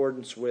in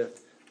accordance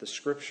with the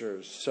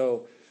Scriptures.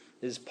 So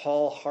is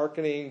Paul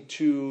hearkening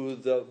to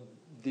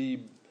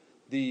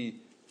the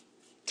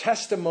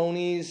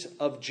testimonies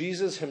of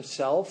Jesus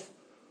himself,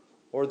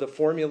 or the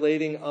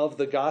formulating of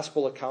the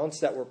gospel accounts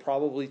that were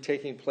probably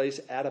taking place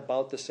at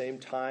about the same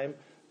time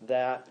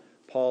that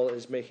Paul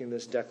is making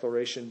this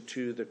declaration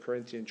to the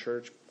Corinthian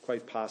church?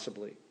 Quite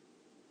possibly.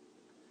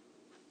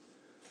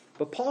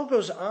 But Paul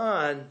goes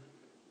on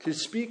to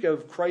speak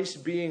of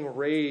Christ being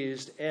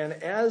raised, and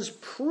as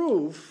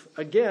proof,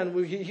 again,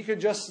 he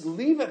could just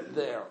leave it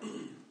there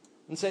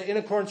and say, in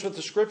accordance with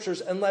the Scriptures,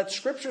 and let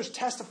Scriptures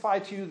testify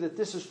to you that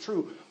this is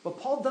true. But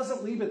Paul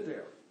doesn't leave it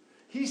there.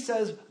 He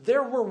says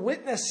there were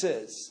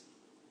witnesses.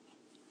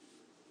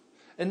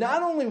 And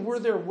not only were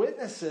there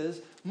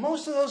witnesses,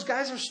 most of those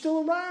guys are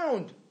still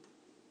around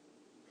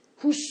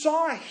who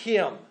saw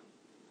him.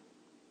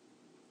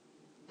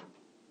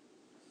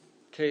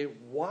 Okay,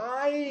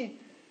 why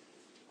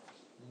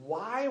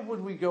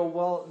would we go,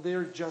 well,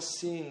 they're just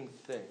seeing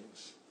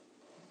things?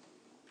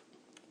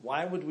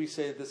 Why would we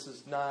say this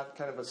is not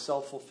kind of a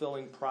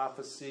self-fulfilling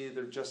prophecy?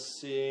 They're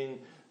just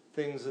seeing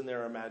things in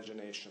their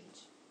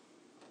imaginations.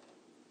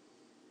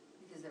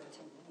 Because there were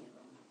too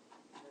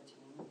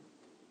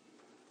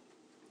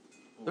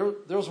many of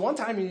them. There was one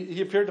time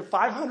he appeared to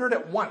 500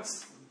 at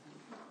once.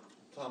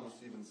 Thomas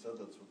even said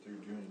that's what they're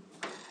doing.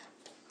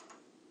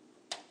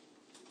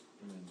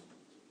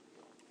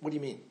 What do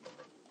you mean?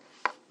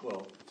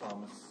 Well,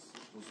 Thomas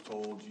was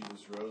told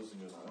Jesus rose,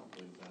 and he goes, I don't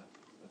believe that.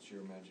 That's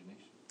your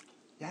imagination.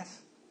 Yes.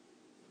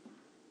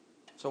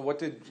 So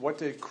what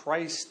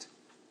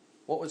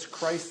was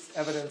Christ's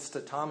evidence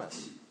to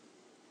Thomas?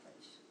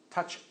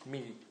 Touch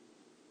me.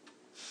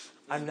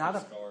 I'm not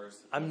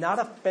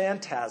a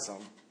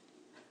phantasm.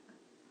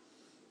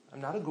 I'm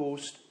not a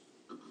ghost.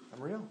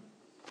 I'm real.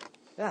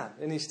 Yeah,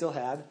 and he still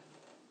had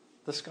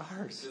The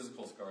scars.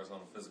 Physical scars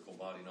on a physical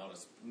body.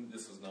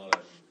 This is not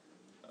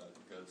a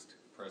ghost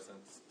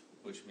presence,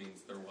 which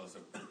means there was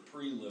a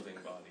pre-living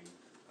body,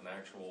 an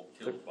actual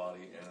killed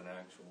body, and an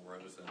actual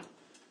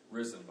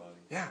risen body.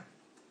 Yeah.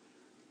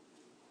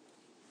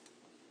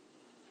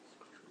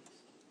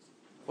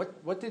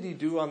 What did he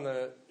do on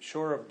the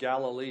shore of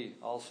Galilee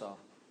also?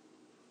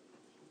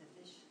 The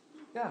fish.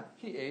 Yeah,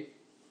 he ate.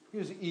 He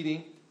was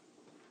eating.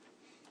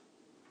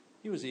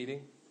 He was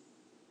eating.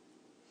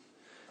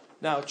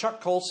 Now, Chuck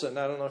Colson,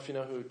 I don't know if you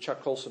know who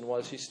Chuck Colson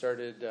was. He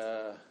started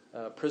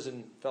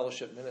Prison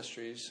Fellowship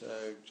Ministries,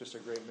 just a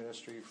great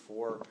ministry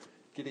for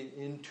getting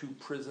into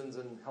prisons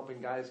and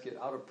helping guys get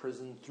out of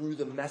prison through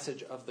the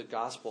message of the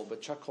gospel.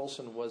 But Chuck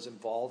Colson was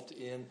involved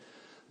in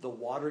the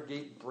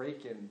Watergate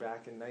break-in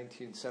back in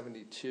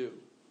 1972.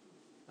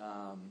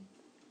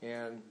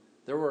 And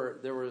there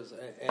was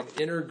an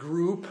inner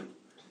group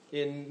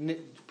in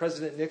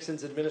President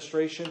Nixon's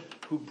administration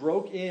who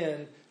broke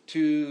in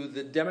to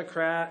the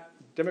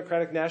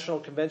Democratic National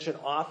Convention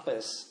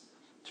office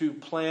to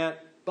plant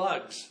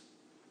bugs,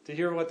 to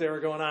hear what they were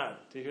going on,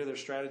 to hear their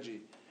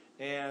strategy.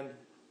 And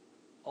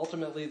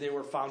ultimately they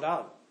were found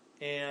out.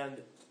 And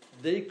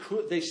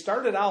they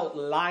started out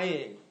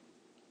lying.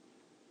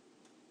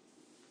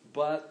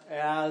 But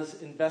as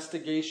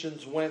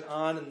investigations went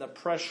on and the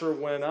pressure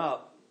went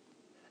up,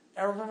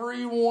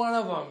 every one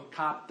of them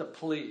copped the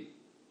plea.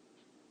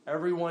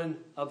 Every one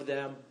of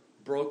them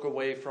broke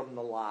away from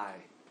the lie.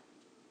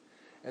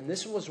 And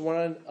this was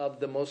one of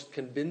the most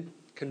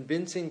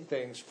convincing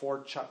things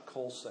for Chuck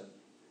Colson,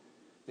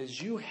 is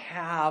you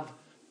have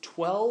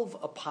 12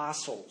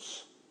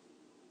 apostles.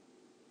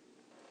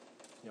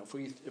 You know,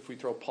 if we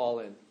throw Paul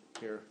in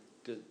here,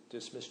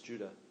 dismiss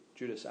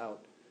Judas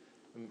out,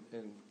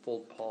 and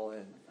fold Paul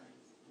in.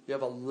 You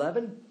have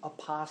 11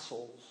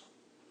 apostles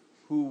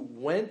who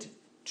went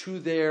to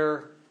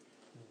their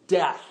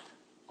death.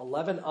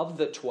 11 of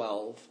the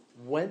 12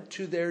 went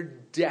to their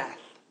death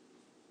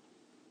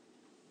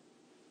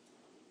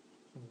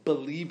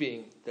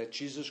believing that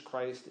Jesus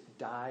Christ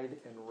died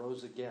and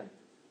rose again.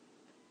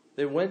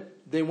 They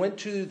went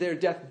to their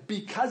death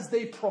because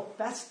they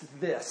professed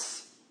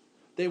this.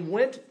 They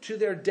went to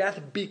their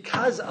death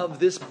because of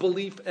this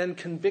belief and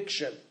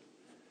conviction.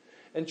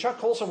 And Chuck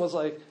Colson was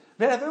like,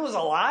 man, if it was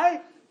a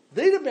lie,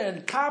 they'd have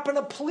been copping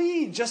a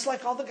plea, just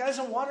like all the guys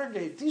in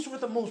Watergate. These were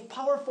the most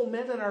powerful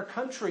men in our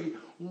country,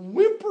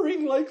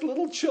 whimpering like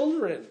little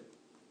children.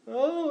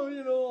 Oh,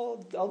 you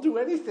know, I'll do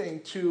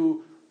anything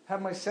to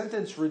have my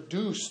sentence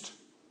reduced.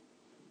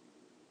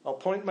 I'll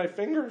point my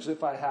fingers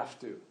if I have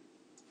to.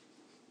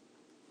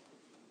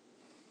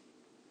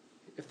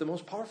 If the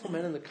most powerful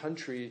men in the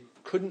country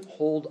couldn't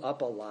hold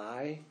up a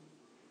lie,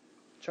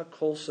 Chuck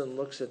Colson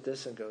looks at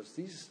this and goes,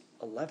 these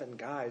 11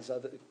 guys,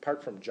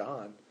 apart from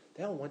John,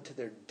 they all went to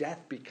their death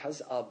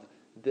because of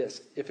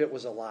this, if it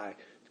was a lie.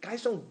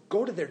 Guys don't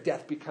go to their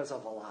death because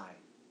of a lie.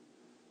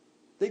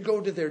 They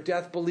go to their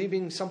death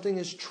believing something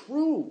is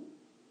true.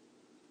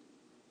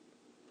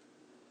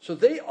 So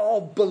they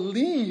all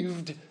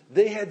believed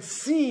they had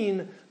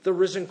seen the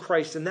risen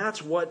Christ. And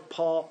that's what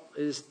Paul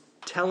is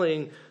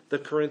telling the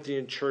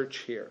Corinthian church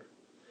here.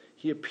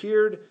 He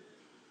appeared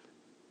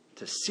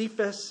to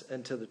Cephas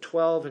and to the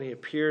 12, and he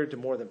appeared to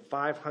more than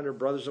 500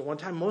 brothers at one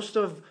time, most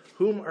of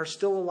whom are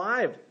still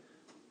alive,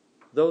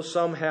 though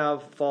some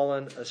have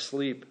fallen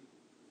asleep.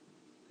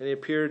 And he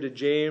appeared to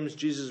James,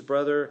 Jesus'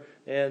 brother,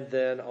 and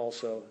then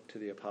also to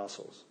the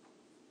apostles.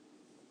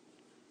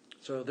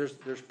 So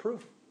there's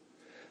proof.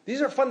 These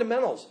are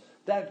fundamentals,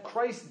 that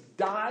Christ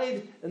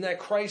died and that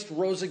Christ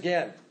rose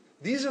again.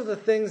 These are the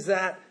things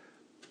that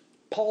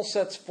Paul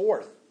sets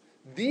forth.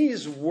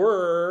 These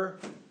were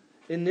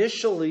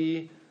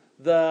initially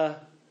the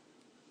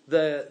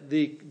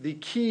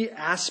key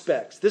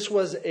aspects. This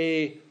was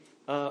a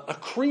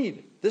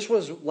creed. This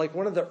was like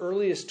one of the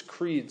earliest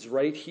creeds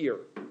right here.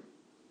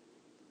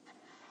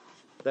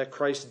 That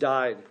Christ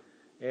died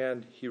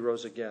and he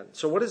rose again.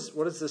 So what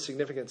is the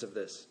significance of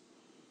this?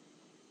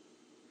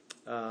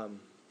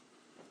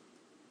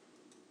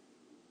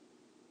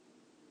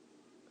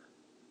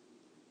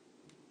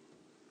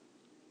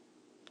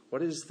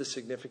 What is the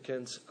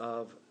significance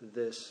of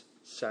this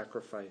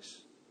sacrifice?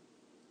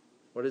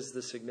 What is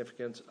the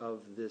significance of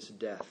this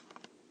death?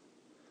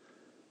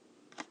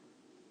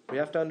 We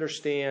have to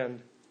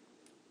understand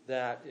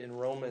that in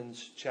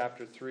Romans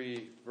chapter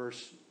 3,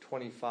 verse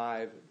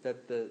 25,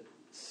 that the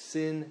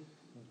sin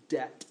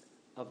debt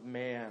of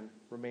man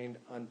remained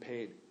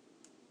unpaid.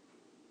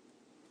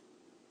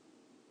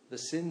 The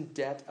sin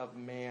debt of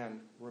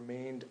man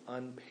remained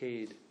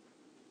unpaid.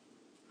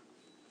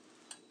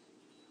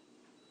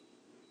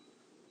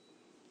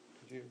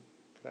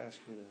 Could I ask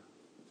you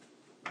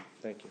to...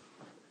 Thank you.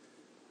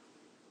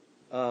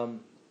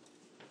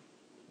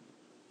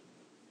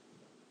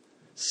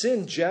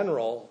 Sin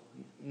general,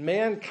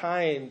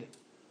 mankind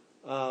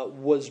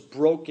was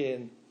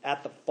broken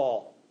at the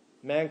fall.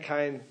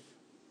 Mankind,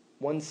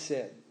 one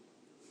sin.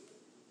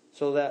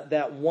 So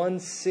that one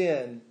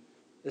sin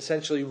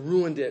essentially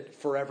ruined it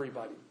for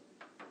everybody.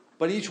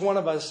 But each one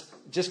of us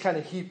just kind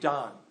of heaped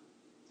on.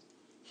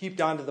 heaped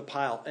onto the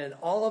pile. And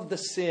all of the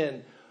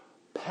sin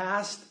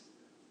past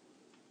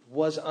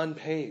was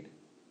unpaid.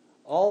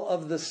 All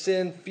of the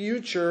sin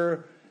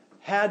future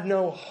had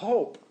no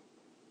hope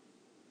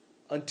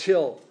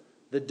until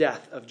the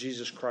death of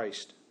Jesus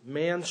Christ.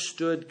 Man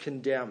stood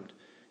condemned.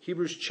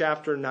 Hebrews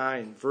chapter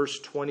 9, verse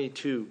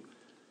 22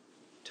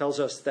 tells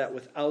us that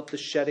without the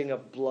shedding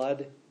of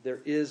blood,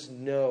 there is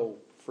no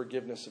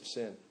forgiveness of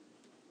sin.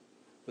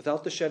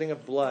 Without the shedding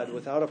of blood,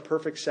 without a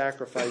perfect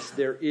sacrifice,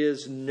 there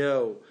is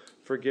no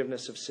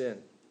forgiveness of sin.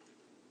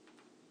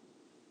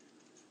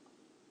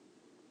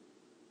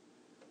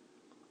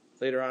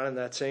 Later on in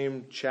that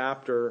same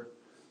chapter,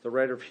 the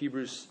writer of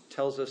Hebrews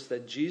tells us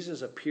that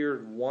Jesus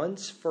appeared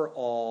once for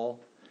all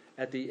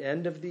at the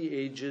end of the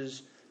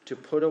ages to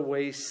put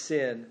away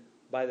sin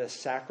by the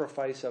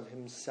sacrifice of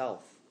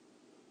himself.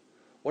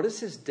 What is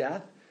his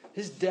death?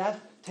 His death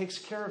takes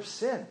care of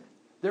sin.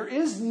 There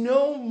is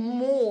no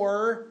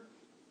more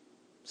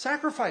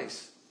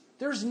sacrifice.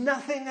 There's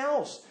nothing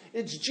else.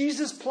 It's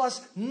Jesus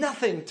plus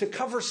nothing to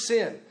cover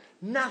sin.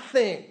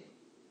 Nothing.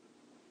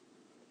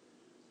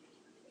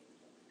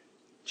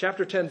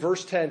 Chapter 10,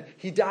 verse 10,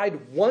 he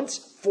died once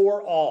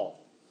for all.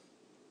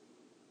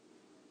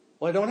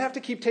 Well, I don't have to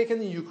keep taking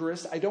the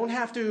Eucharist. I don't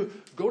have to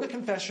go to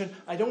confession.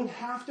 I don't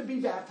have to be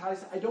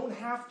baptized. I don't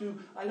have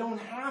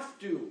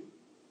to.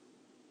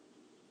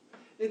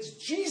 It's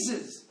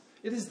Jesus.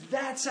 It is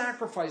that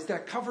sacrifice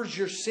that covers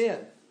your sin.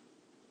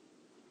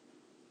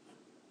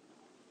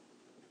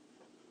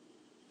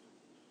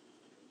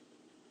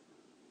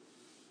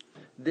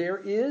 There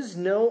is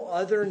no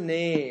other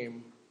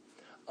name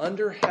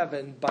under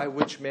heaven by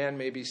which man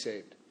may be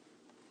saved.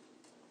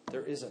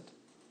 There isn't.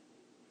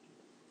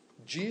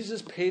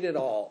 Jesus paid it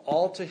all.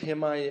 All to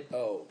him I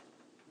owe.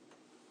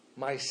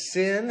 My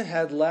sin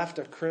had left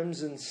a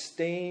crimson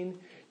stain.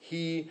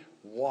 He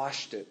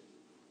washed it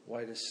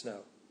white as snow.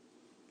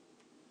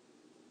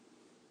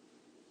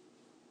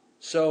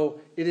 So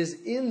it is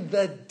in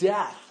the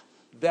death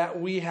that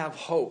we have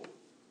hope.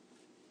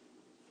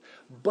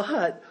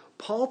 But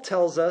Paul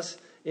tells us,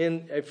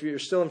 if you're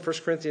still in 1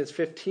 Corinthians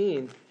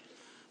 15,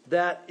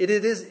 that it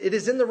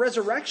is in the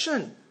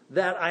resurrection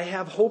that I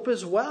have hope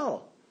as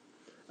well.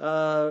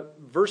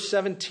 Verse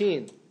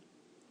 17.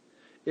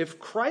 If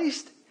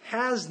Christ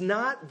has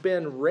not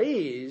been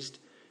raised,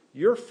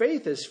 your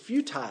faith is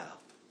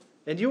futile,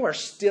 and you are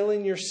still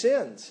in your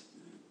sins.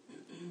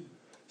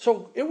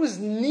 So it was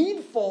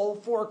needful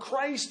for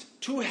Christ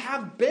to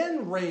have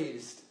been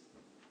raised.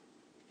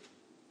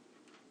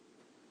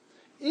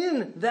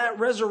 In that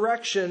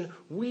resurrection,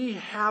 we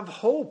have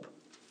hope.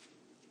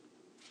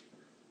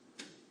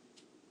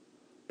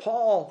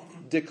 Paul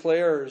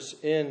declares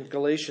in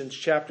Galatians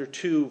chapter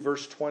 2,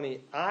 verse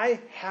 20,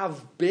 I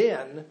have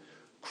been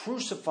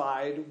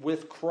crucified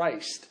with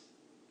Christ.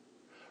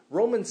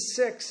 Romans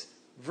 6,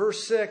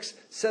 verse 6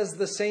 says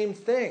the same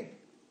thing.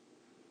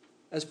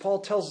 As Paul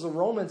tells the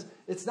Romans,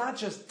 it's not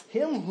just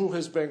him who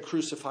has been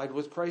crucified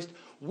with Christ.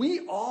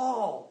 We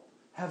all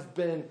have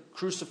been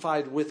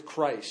crucified with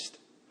Christ.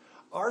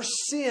 Our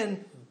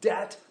sin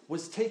debt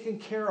was taken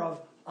care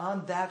of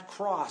on that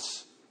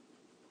cross.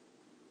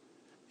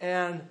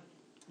 And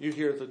you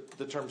hear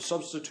the term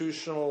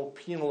substitutional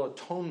penal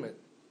atonement.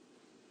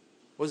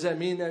 What does that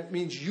mean? That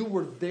means you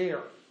were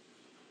there.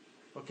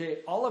 Okay,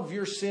 all of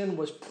your sin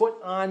was put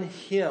on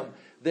him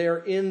there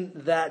in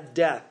that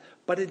death.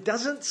 But it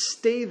doesn't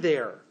stay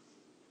there.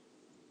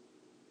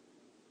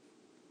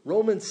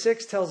 Romans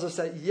 6 tells us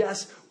that,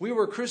 yes, we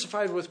were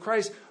crucified with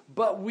Christ,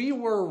 but we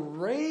were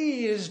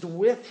raised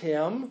with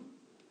him.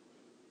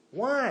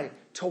 Why?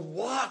 To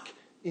walk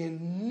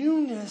in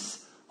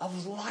newness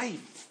of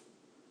life.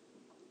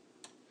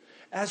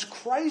 As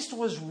Christ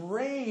was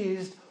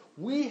raised,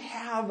 we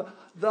have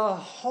the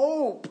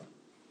hope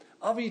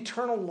of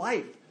eternal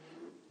life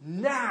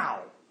now.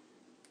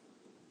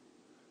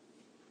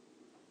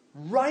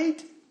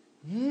 Right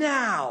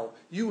now,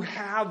 you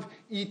have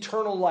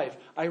eternal life.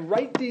 I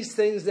write these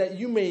things that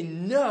you may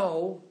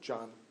know,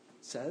 John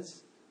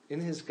says in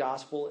his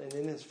gospel and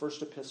in his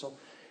first epistle,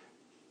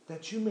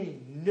 that you may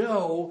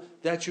know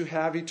that you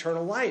have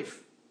eternal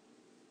life.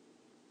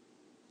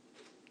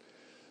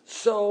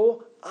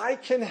 So I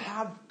can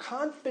have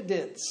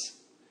confidence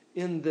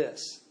in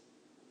this.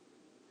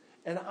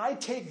 And I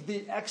take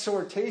the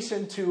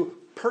exhortation to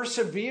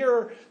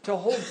persevere, to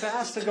hold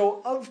fast, to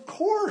go, of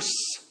course.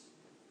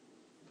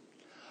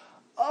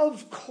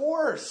 Of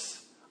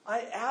course.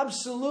 I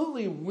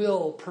absolutely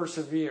will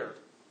persevere.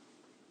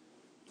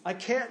 I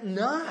can't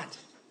not.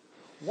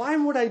 Why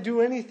would I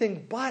do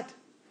anything but?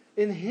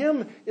 In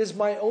him is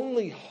my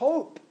only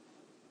hope.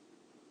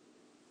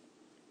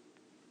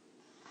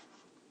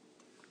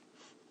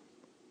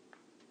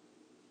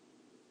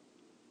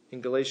 In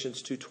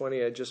Galatians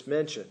 2:20 I just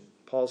mentioned,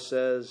 Paul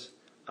says,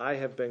 I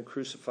have been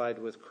crucified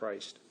with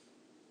Christ.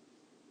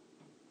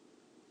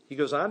 He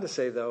goes on to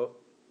say, though,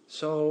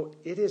 so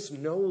it is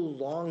no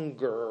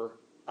longer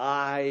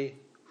I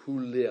who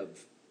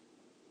live.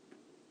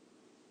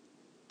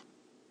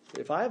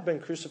 If I have been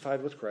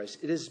crucified with Christ,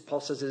 it is, Paul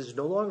says, it is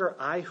no longer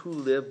I who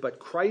live, but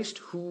Christ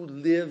who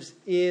lives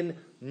in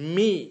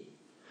me.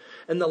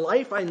 And the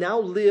life I now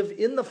live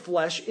in the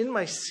flesh, in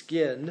my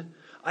skin,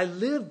 I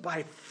live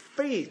by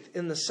faith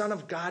in the Son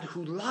of God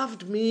who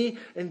loved me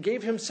and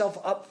gave himself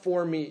up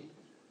for me.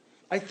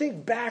 I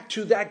think back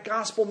to that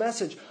gospel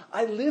message.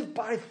 I live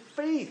by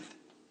faith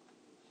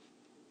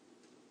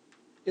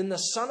in the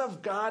Son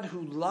of God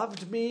who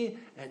loved me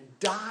and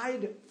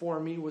died for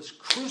me, was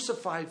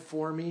crucified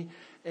for me,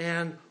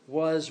 and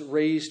was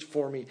raised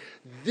for me.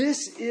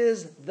 This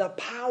is the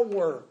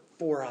power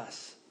for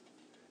us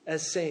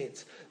as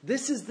saints.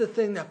 This is the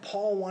thing that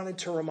Paul wanted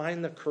to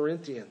remind the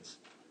Corinthians.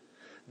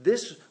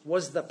 This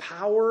was the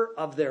power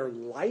of their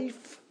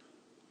life,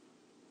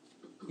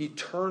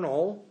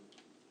 eternal.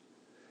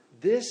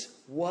 This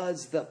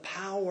was the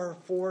power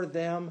for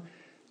them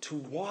to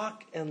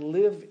walk and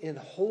live in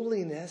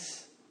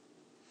holiness.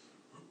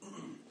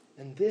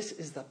 And this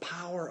is the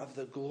power of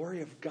the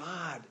glory of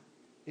God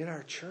in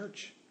our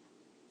church.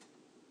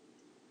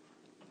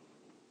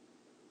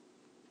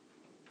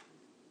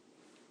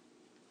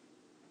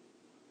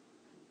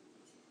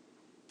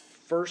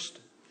 First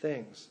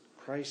things,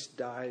 Christ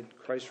died,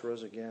 Christ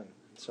rose again.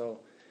 So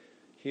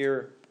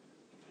here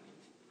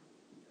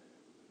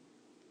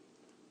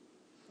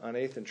on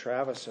 8th and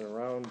Travis and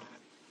around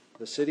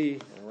the city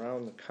and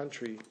around the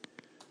country,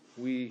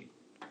 we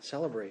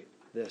celebrate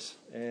this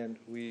and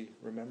we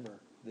remember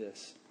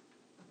this.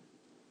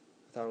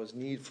 I thought it was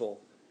needful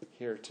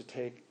here to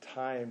take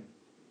time,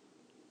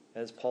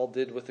 as Paul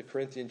did with the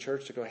Corinthian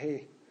church, to go,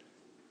 hey,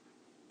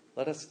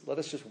 let us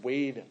just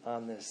wade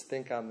on this,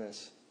 think on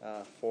this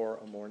for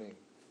a morning.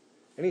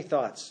 Any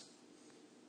thoughts?